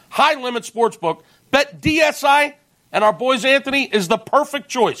no-nonsense, high-limit sportsbook, BetDSI and our boys Anthony is the perfect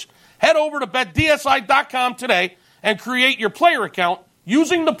choice. Head over to BetDSI.com today and create your player account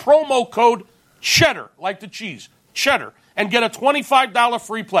using the promo code CHEDDAR, like the cheese, CHEDDAR, and get a $25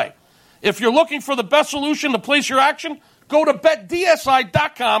 free play. If you're looking for the best solution to place your action, go to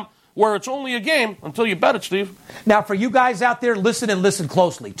BetDSI.com, where it's only a game until you bet it, Steve. Now, for you guys out there, listen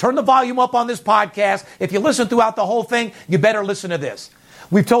closely. Turn the volume up on this podcast. If you listen throughout the whole thing, you better listen to this.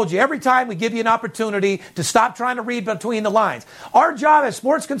 We've told you every time we give you an opportunity to stop trying to read between the lines. Our job as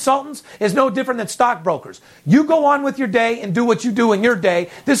sports consultants is no different than stockbrokers. You go on with your day and do what you do in your day.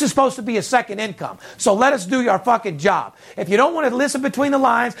 This is supposed to be a second income. So let us do our fucking job. If you don't want to listen between the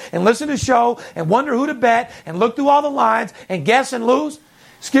lines and listen to the show and wonder who to bet and look through all the lines and guess and lose,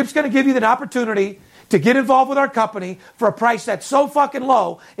 Skip's going to give you the opportunity to get involved with our company for a price that's so fucking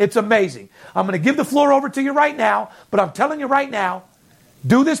low, it's amazing. I'm going to give the floor over to you right now, but I'm telling you right now,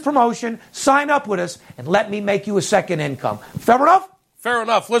 do this promotion, sign up with us, and let me make you a second income. Fair enough? Fair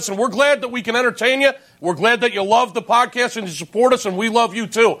enough. Listen, we're glad that we can entertain you. We're glad that you love the podcast and you support us, and we love you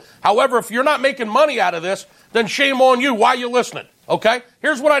too. However, if you're not making money out of this, then shame on you. Why are you listening? Okay?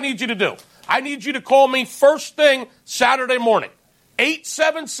 Here's what I need you to do. I need you to call me first thing Saturday morning.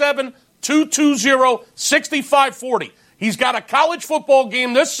 877-220-6540. He's got a college football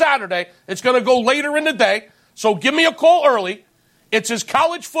game this Saturday. It's going to go later in the day, so give me a call early. It's his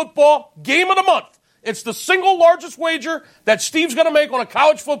college football game of the month. It's the single largest wager that Steve's going to make on a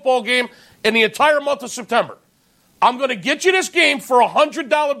college football game in the entire month of September. I'm going to get you this game for a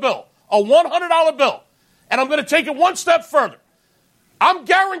 $100 bill, a $100 bill, and I'm going to take it one step further. I'm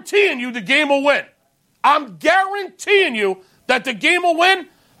guaranteeing you the game will win. I'm guaranteeing you that the game will win,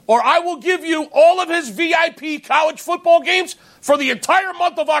 or I will give you all of his VIP college football games for the entire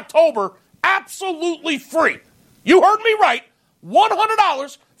month of October absolutely free. You heard me right.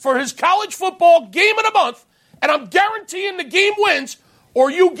 $100 for his college football game of the month, and I'm guaranteeing the game wins,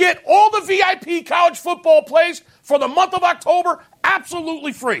 or you get all the VIP college football plays for the month of October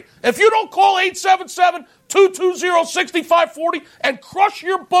absolutely free. If you don't call 877-220-6540 and crush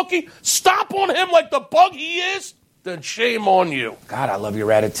your bookie, stop on him like the bug he is, then shame on you. God, I love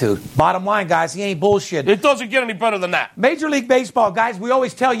your attitude. Bottom line, guys, he ain't bullshit. It doesn't get any better than that. Major League Baseball, guys, we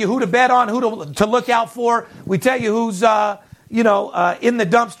always tell you who to bet on, who to look out for. We tell you who's, in the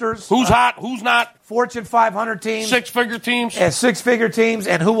dumpsters. Who's hot, who's not. Fortune 500 teams. Six-figure teams. And six-figure teams,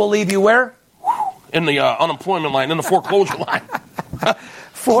 and who will leave you where? In the unemployment line, in the foreclosure line.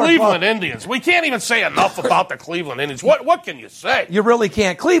 Cleveland Indians. We can't even say enough about the Cleveland Indians. What can you say? You really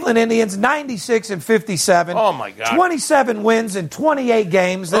can't. Cleveland Indians, 96-57. Oh, my God. 27 wins in 28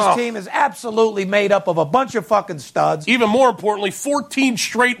 games. This team is absolutely made up of a bunch of fucking studs. Even more importantly, 14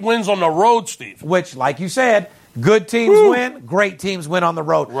 straight wins on the road, Steve. Which, like you said, good teams win, great teams win on the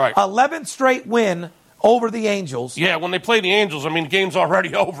road. Right. 11th straight win over the Angels. Yeah, when they play the Angels, the game's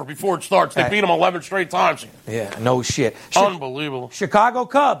already over before it starts. They beat them 11 straight times. Yeah, no shit. Unbelievable. Chicago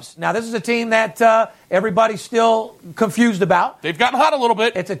Cubs. Now, this is a team that everybody's still confused about. They've gotten hot a little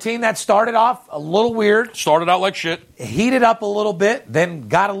bit. It's a team that started off a little weird. Started out like shit. Heated up a little bit, then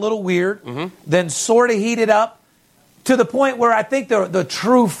got a little weird, then sort of heated up to the point where I think the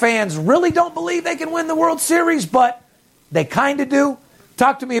true fans really don't believe they can win the World Series, but they kind of do.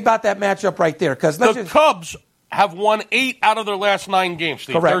 Talk to me about that matchup right there. Because the Cubs have won 8 out of their last 9 games,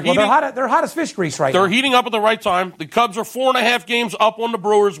 Steve. Correct. They're hot as fish grease right now. They're heating up at the right time. The Cubs are 4.5 games up on the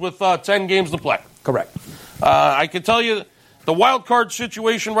Brewers with 10 games to play. Correct. I can tell you the wild card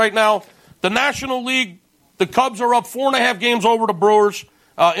situation right now, the National League, the Cubs are up 4.5 games over the Brewers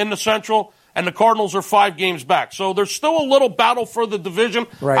in the Central, and the Cardinals are 5 games back. So there's still a little battle for the division.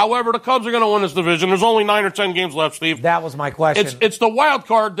 Right. However, the Cubs are going to win this division. There's only 9 or 10 games left, Steve. That was my question. It's the wild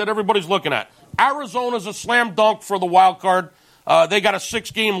card that everybody's looking at. Arizona's a slam dunk for the wild card. They got a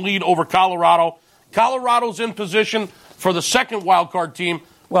 6-game lead over Colorado. Colorado's in position for the second wild card team.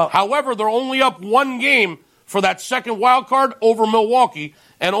 Well, however, they're only up 1 game for that second wild card over Milwaukee,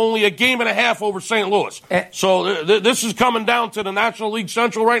 and only a game and a half over St. Louis. So this is coming down to the National League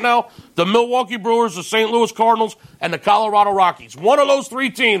Central right now. The Milwaukee Brewers, the St. Louis Cardinals, and the Colorado Rockies. One of those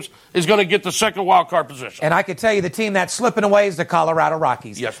 3 teams is going to get the second wild card position. And I can tell you the team that's slipping away is the Colorado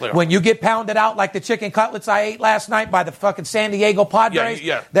Rockies. Yes, they are. When you get pounded out like the chicken cutlets I ate last night by the fucking San Diego Padres,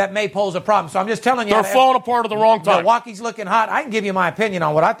 that may pose a problem. So I'm just telling you. They're falling apart at the wrong time. Milwaukee's looking hot. I can give you my opinion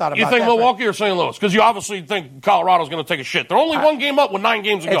on what I thought about that. You think Milwaukee or St. Louis? Because you obviously think Colorado's going to take a shit. They're only 1 game up with 9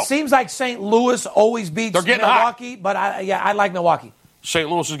 games to go. It seems like St. Louis always beats Milwaukee, hot. But I like Milwaukee. St.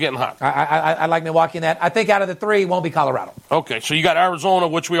 Louis is getting hot. I like Milwaukee in that. I think out of the 3, it won't be Colorado. Okay, so you got Arizona,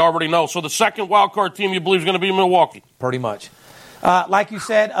 which we already know. So the second wild card team you believe is going to be Milwaukee. Pretty much. Like you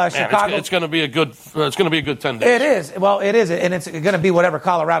said, Chicago. It's going to be a good. It's going to be a good 10 days. It is. Well, it is, and it's going to be whatever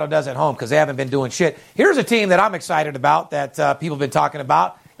Colorado does at home because they haven't been doing shit. Here's a team that I'm excited about that people have been talking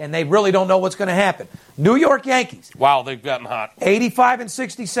about, and they really don't know what's going to happen. New York Yankees. Wow, they've gotten hot.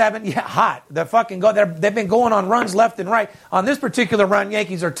 85-67. Yeah, hot. They've been going on runs left and right. On this particular run,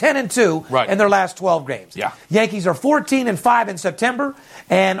 Yankees are 10-2 in their last 12 games. Yeah. Yankees are 14-5 in September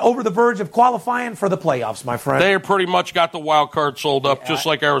and over the verge of qualifying for the playoffs, my friend. They pretty much got the wild card sold up, just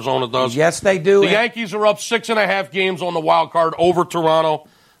like Arizona does. Yes, they do. The Yankees are up 6.5 games on the wild card over Toronto.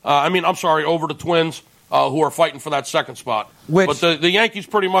 Over the Twins. Who are fighting for that second spot. But the Yankees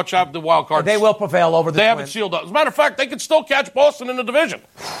pretty much have the wild card. They will prevail over the Twins. They haven't sealed up. As a matter of fact, they could still catch Boston in the division.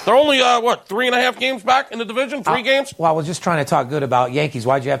 They're only, 3.5 games back in the division? 3 games? Well, I was just trying to talk good about Yankees.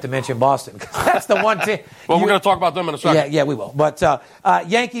 Why'd you have to mention Boston? That's the one team. Well, we're going to talk about them in a second. Yeah, we will. But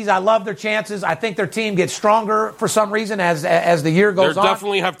Yankees, I love their chances. I think their team gets stronger for some reason as the year goes on. They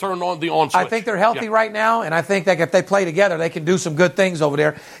definitely have turned on the on switch. I think they're healthy right now, and I think that if they play together, they can do some good things over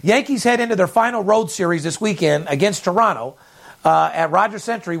there. Yankees head into their final road series this weekend against Toronto at Rogers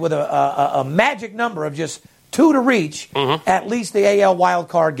Century with a magic number of just 2 to reach at least the AL wild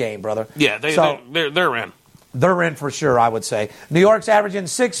card game, brother. Yeah, they're in. They're in for sure, I would say. New York's averaging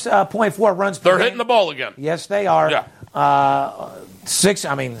 6.4 runs per game. They're hitting the ball again. Yes, they are. Yeah.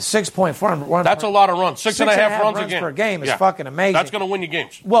 6.4 runs. That's a lot of runs. 6.5 runs a game. Per game is fucking amazing. That's going to win you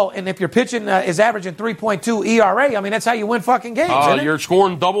games. Well, and if your pitching is averaging 3.2 ERA, I mean, that's how you win fucking games, isn't it? You're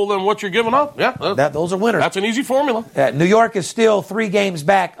scoring double than what you're giving up. Yeah. Those are winners. That's an easy formula. New York is still 3 games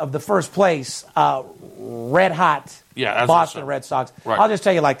back of the first place, red hot. Yeah, Boston Red Sox. Right. I'll just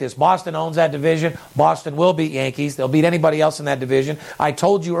tell you like this. Boston owns that division. Boston will beat Yankees. They'll beat anybody else in that division. I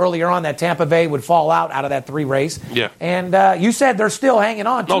told you earlier on that Tampa Bay would fall out of that 3 race. Yeah. And you said they're still hanging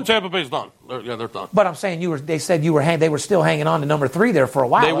on. No, Tampa Bay's done. They're done. But I'm saying they said they were still hanging on to number 3 there for a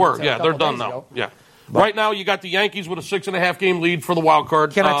while. They were. Yeah, they're done now. Yeah. But right now, you got the Yankees with a 6.5 game lead for the wild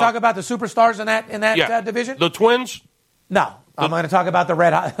card. Can I talk about the superstars in that division? The Twins? No. I'm going to talk about the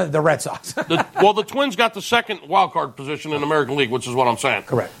Red Sox. The Twins got the second wild card position in the American League, which is what I'm saying.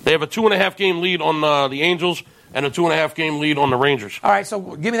 Correct. They have a 2.5 game lead on the Angels. and a 2.5 game lead on the Rangers. All right, so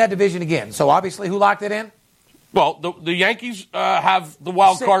give me that division again. So obviously, who locked it in? Well, the Yankees have the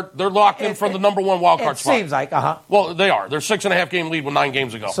wild card. They're locked in for the number one wild card spot. It seems like, Well, they are. They're 6.5 game lead with 9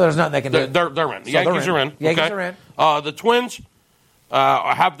 games ago. So there's nothing they can do. They're in. The Yankees are in. Yankees are in. The Twins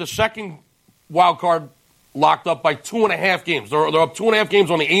have the second wild card locked up by 2.5 games. They're up 2.5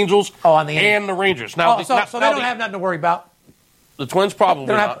 games on the Angels and the Rangers. Now, so they don't have nothing to worry about. The Twins probably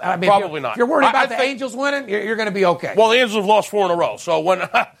not. Probably not. If you're worried about the Angels winning, you're going to be okay. Well, the Angels have lost 4 in a row. So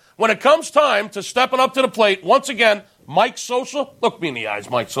when it comes time to stepping up to the plate, once again, Mike Sosa, look me in the eyes,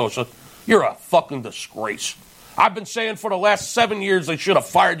 Mike Sosa. You're a fucking disgrace. I've been saying for the last 7 years they should have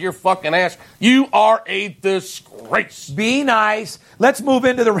fired your fucking ass. You are a disgrace. Be nice. Let's move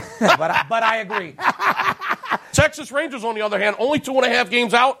into the but I agree. Texas Rangers, on the other hand, only 2.5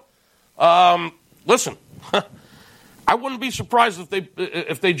 games out. Listen, I wouldn't be surprised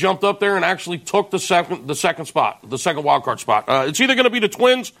if they jumped up there and actually took the second spot, the second wild card spot. It's either going to be the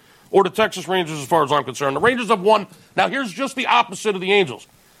Twins or the Texas Rangers, as far as I'm concerned. The Rangers have won. Now, here's just the opposite of the Angels.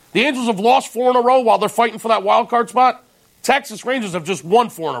 The Angels have lost 4 in a row while they're fighting for that wild card spot. Texas Rangers have just won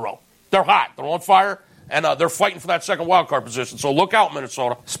 4 in a row. They're hot. They're on fire, and they're fighting for that second wild card position. So look out,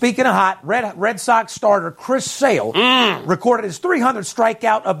 Minnesota. Speaking of hot, Red Sox starter Chris Sale recorded his 300th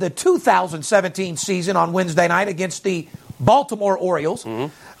strikeout of the 2017 season on Wednesday night against the Baltimore Orioles.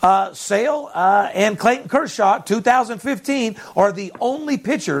 Sale and Clayton Kershaw, 2015, are the only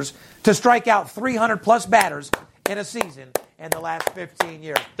pitchers to strike out 300-plus batters in a season in the last 15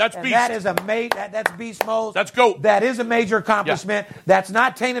 years. That's beast. That is that's beast mode. That's GOAT. That is a major accomplishment. Yeah. That's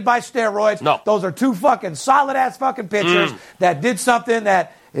not tainted by steroids. No. Those are 2 fucking solid-ass fucking pitchers that did something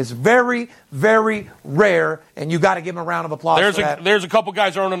that is very, very rare, and you got to give them a round of applause for that. There's a couple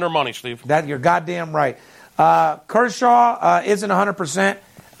guys earning their money, Steve. You're goddamn right. Kershaw isn't 100%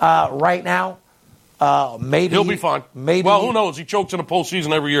 right now. Maybe he'll be fine. Well, who knows? He chokes in the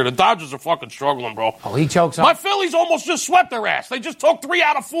postseason every year. The Dodgers are fucking struggling, bro. Oh, he chokes on. My Phillies almost just swept their ass. They just took 3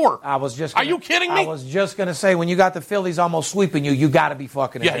 out of 4. Are you kidding me? I was just going to say, when you got the Phillies almost sweeping you, you got to be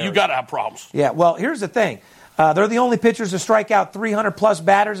fucking embarrassed. Yeah, you got to have problems. Yeah, well, here's the thing. They're the only pitchers to strike out 300-plus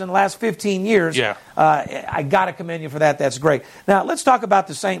batters in the last 15 years. Yeah. I got to commend you for that. That's great. Now, let's talk about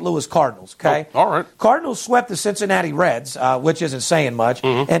the St. Louis Cardinals, okay? Oh, all right. Cardinals swept the Cincinnati Reds, which isn't saying much,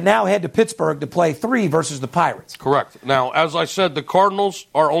 and now head to Pittsburgh to play 3 versus the Pirates. Correct. Now, as I said, the Cardinals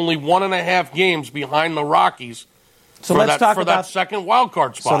are only 1.5 games behind the Rockies for that second wild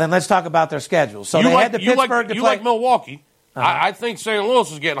card spot. So then let's talk about their schedule. So they head to Pittsburgh to play. You like Milwaukee. I think St.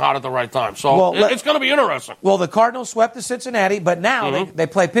 Louis is getting hot at the right time. So it's going to be interesting. Well, the Cardinals swept the Cincinnati, but now they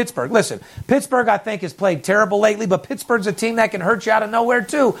play Pittsburgh. Listen, Pittsburgh, I think, has played terrible lately, but Pittsburgh's a team that can hurt you out of nowhere,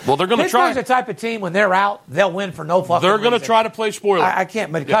 too. Well, they're going to try. Pittsburgh's the type of team, when they're out, they'll win for no fucking reason. They're going to try to play spoiler. I can't.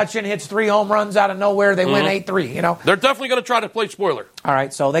 McCutchen hits 3 home runs out of nowhere. They win 8-3, you know. They're definitely going to try to play spoiler. All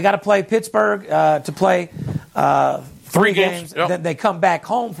right, so they got to play Pittsburgh to play 3 games. Yep. Then they come back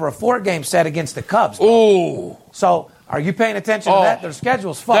home for a 4-game set against the Cubs. Ooh. So are you paying attention to that? Their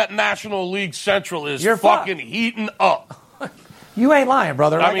schedule's fucked. That National League Central is fucking heating up. You ain't lying,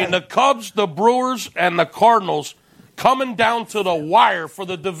 brother. I mean, the Cubs, the Brewers, and the Cardinals coming down to the wire for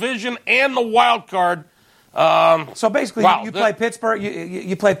the division and the wild card. So basically, you play Pittsburgh.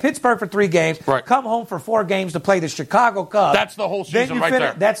 You play Pittsburgh for 3 games. Right. Come home for 4 games to play the Chicago Cubs. That's the whole season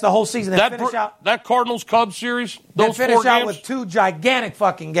there. That's the whole season. Then finish out that Cardinals-Cubs series. Those 4 games. Out with 2 gigantic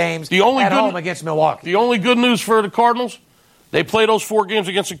fucking games at home against Milwaukee. The only good news for the Cardinals, they play those 4 games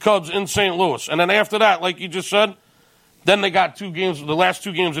against the Cubs in St. Louis, and then after that, like you just said, then they got 2 games, the last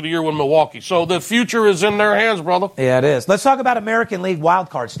 2 games of the year with Milwaukee. So the future is in their hands, brother. Yeah, it is. Let's talk about American League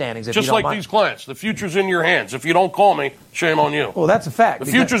wildcard standings, if just you don't like mind. These clients. The future's in your hands. If you don't call me, shame on you. Well, that's a fact.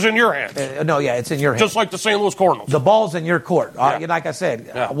 The future's in your hands. It's in your hands. Just like the St. Louis Cardinals. The ball's in your court. Like I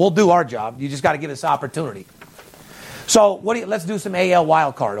said, we'll do our job. You just got to give us opportunity. So let's do some AL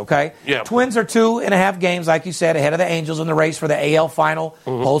wild card, okay? Yeah. Twins are 2.5 games, like you said, ahead of the Angels in the race for the AL final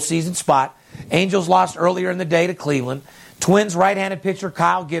postseason spot. Angels lost earlier in the day to Cleveland. Twins right-handed pitcher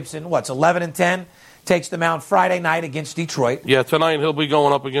Kyle Gibson, 11-10, takes the mound Friday night against Detroit. Yeah, tonight he'll be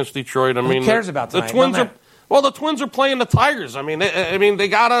going up against Detroit. Who cares about tonight? The Twins are playing the Tigers. I mean, they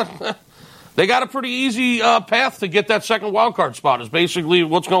got a pretty easy path to get that second wild card spot. Is basically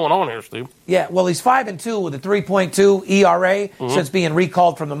what's going on here, Steve. Yeah, well, he's 5-2 with a 3.2 ERA since being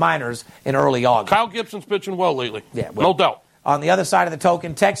recalled from the minors in early August. Kyle Gibson's pitching well lately. Yeah, no doubt. On the other side of the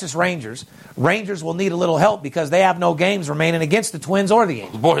token, Texas Rangers. Rangers will need a little help because they have no games remaining against the Twins or the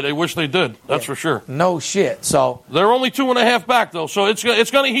Angels. Boy, they wish they did. That's for sure. No shit. So they're only 2.5 back, though. So it's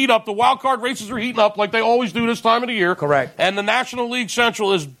going to heat up. The wild card races are heating up like they always do this time of the year. Correct. And the National League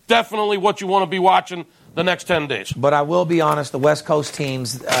Central is definitely what you want to be watching the next 10 days. But I will be honest, the West Coast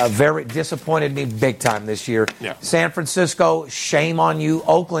teams very disappointed me big time this year. Yeah. San Francisco, shame on you.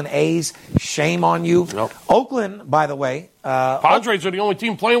 Oakland A's, shame on you. Nope. Oakland, by the way. Padres are the only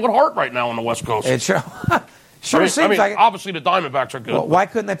team playing with heart right now on the West Coast. It sure seems like it. Obviously, the Diamondbacks are good. Well, why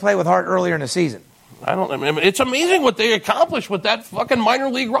couldn't they play with heart earlier in the season? It's amazing what they accomplished with that fucking minor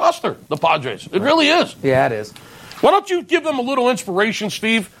league roster, the Padres. It really is. Yeah, it is. Why don't you give them a little inspiration,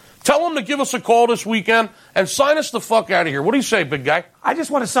 Steve? Tell them to give us a call this weekend and sign us the fuck out of here. What do you say, big guy? I just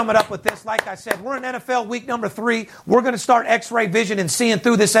want to sum it up with this. Like I said, we're in NFL week number 3. We're going to start X-ray vision and seeing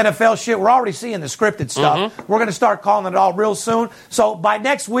through this NFL shit. We're already seeing the scripted stuff. We're going to start calling it all real soon. So by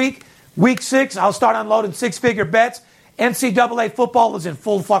next week, week 6, I'll start unloading 6-figure bets. NCAA football is in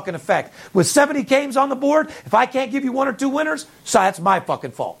full fucking effect. With 70 games on the board, if I can't give you 1 or 2 winners, so that's my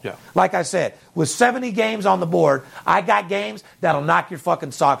fucking fault. Yeah. Like I said, with 70 games on the board, I got games that'll knock your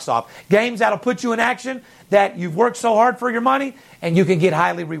fucking socks off. Games that'll put you in action that you've worked so hard for your money and you can get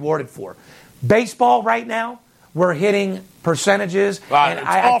highly rewarded for. Baseball right now, we're hitting percentages. And it's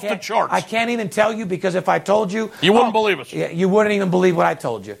off the charts. I can't even tell you because if I told you... You wouldn't believe us. Yeah, you wouldn't even believe what I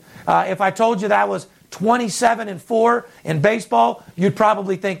told you. If I told you that I was 27-4 in baseball, you'd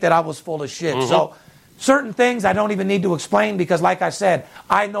probably think that I was full of shit. So certain things I don't even need to explain because, like I said,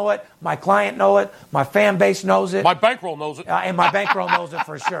 I know it, my client know it, my fan base knows it. My bankroll knows it. And my bankroll knows it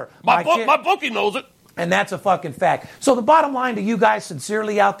for sure. My bookie knows it. And that's a fucking fact. So the bottom line to you guys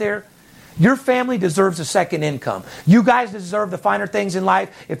sincerely out there, your family deserves a second income. You guys deserve the finer things in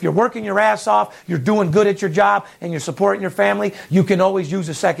life. If you're working your ass off, you're doing good at your job, and you're supporting your family, you can always use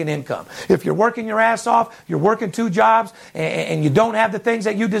a second income. If you're working your ass off, you're working 2 jobs, and you don't have the things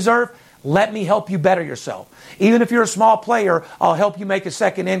that you deserve, let me help you better yourself. Even if you're a small player, I'll help you make a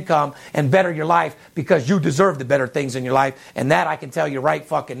second income and better your life because you deserve the better things in your life, and that I can tell you right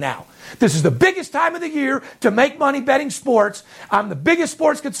fucking now. This is the biggest time of the year to make money betting sports. I'm the biggest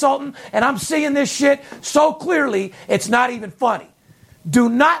sports consultant, and I'm seeing this shit so clearly, it's not even funny. Do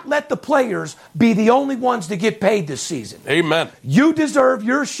not let the players be the only ones to get paid this season. Amen. You deserve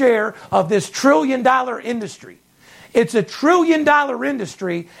your share of this $1 trillion industry. It's a $1 trillion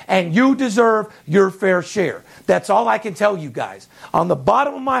industry, and you deserve your fair share. That's all I can tell you guys. On the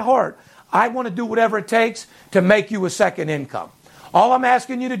bottom of my heart, I want to do whatever it takes to make you a second income. All I'm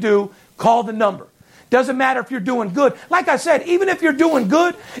asking you to do, call the number. Doesn't matter if you're doing good. Like I said, even if you're doing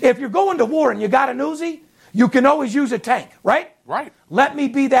good, if you're going to war and you got an Uzi, you can always use a tank, right? Right. Let me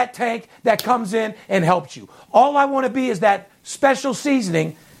be that tank that comes in and helps you. All I want to be is that special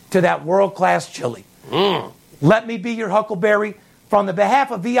seasoning to that world-class chili. Let me be your Huckleberry. From the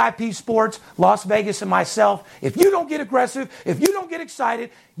behalf of VIP Sports, Las Vegas, and myself, if you don't get aggressive, if you don't get excited,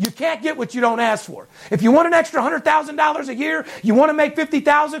 you can't get what you don't ask for. If you want an extra $100,000 a year, you want to make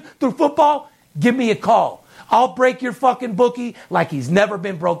 $50,000 through football, give me a call. I'll break your fucking bookie like he's never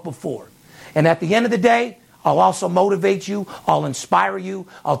been broke before. And at the end of the day, I'll also motivate you. I'll inspire you.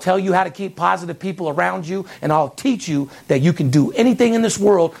 I'll tell you how to keep positive people around you. And I'll teach you that you can do anything in this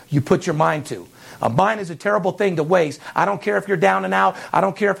world you put your mind to. A mind is a terrible thing to waste. I don't care if you're down and out. I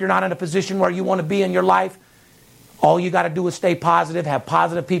don't care if you're not in a position where you want to be in your life. All you got to do is stay positive, have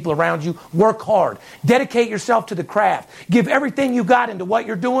positive people around you, work hard, dedicate yourself to the craft, give everything you got into what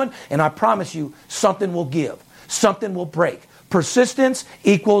you're doing, and I promise you, something will give, something will break. Persistence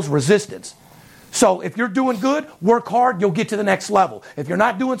equals resistance. So if you're doing good, work hard, you'll get to the next level. If you're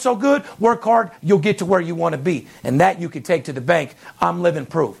not doing so good, work hard, you'll get to where you want to be. And that you can take to the bank. I'm living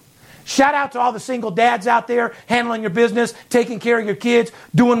proof. Shout out to all the single dads out there handling your business, taking care of your kids,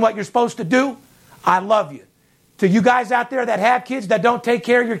 doing what you're supposed to do. I love you. To you guys out there that have kids that don't take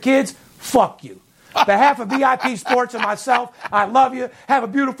care of your kids, fuck you. On behalf of VIP Sports and myself, I love you. Have a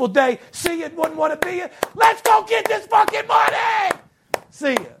beautiful day. See you. Wouldn't want to be you. Let's go get this fucking money.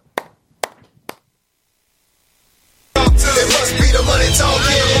 See you. It must be the money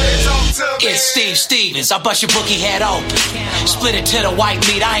talking. It's Steve Stevens. I bust your bookie head open. Split it to the white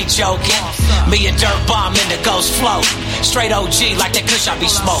meat. I ain't joking. Me and Dirt Bomb in the ghost float. Straight OG like that kush I be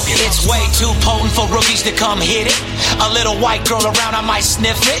smoking. It's way too potent for rookies to come hit it. A little white girl around, I might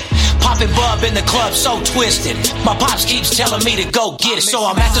sniff it. Popping bub in the club, so twisted. My pops keeps telling me to go get it. So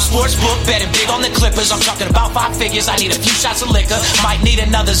I'm at the sports book, betting big on the Clippers. I'm talking about 5 figures. I need a few shots of liquor. Might need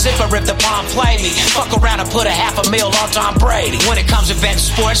another zipper if the palm play me. Fuck around and put $500,000 on Tom Brady. When it comes to betting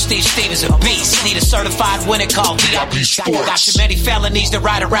sports, Steve Stevens a beast. Need a certified winner called VIP Sports. Got too many felonies to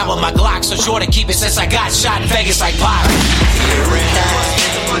ride around with my Glock, so sure to keep it since I got shot in Vegas like pirate.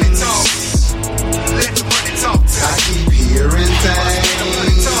 Let the money talk. Let the money talk. I keep hearing things. Let the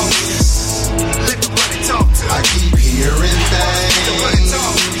money talk. I keep hearing things. Let the money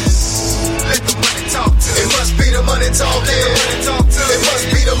talk. Let the money talk.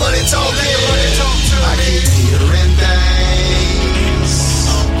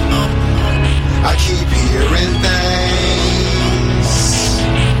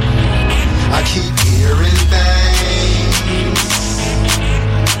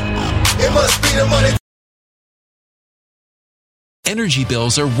 Energy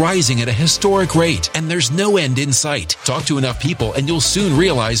bills are rising at a historic rate, and there's no end in sight. Talk to enough people and you'll soon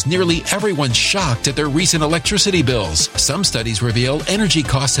realize nearly everyone's shocked at their recent electricity bills. Some studies reveal energy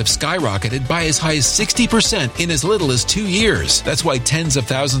costs have skyrocketed by as high as 60% in as little as 2 years. That's why tens of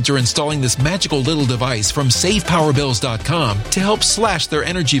thousands are installing this magical little device from SavePowerBills.com to help slash their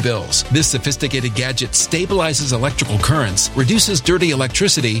energy bills. This sophisticated gadget stabilizes electrical currents, reduces dirty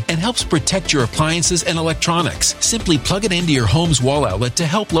electricity, and helps protect your appliances and electronics. Simply plug it into your home's wall outlet to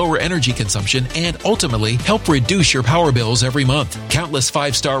help lower energy consumption and ultimately help reduce your power bills every month. Countless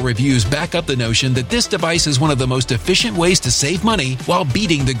 5-star reviews back up the notion that this device is one of the most efficient ways to save money while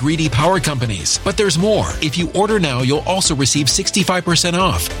beating the greedy power companies. But there's more. If you order now, you'll also receive 65%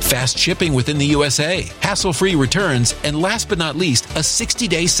 off, fast shipping within the USA, hassle-free returns, and last but not least, a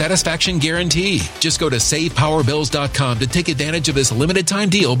 60-day satisfaction guarantee. Just go to SavePowerBills.com to take advantage of this limited time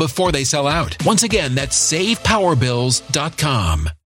deal before they sell out. Once again, that's SavePowerBills.com.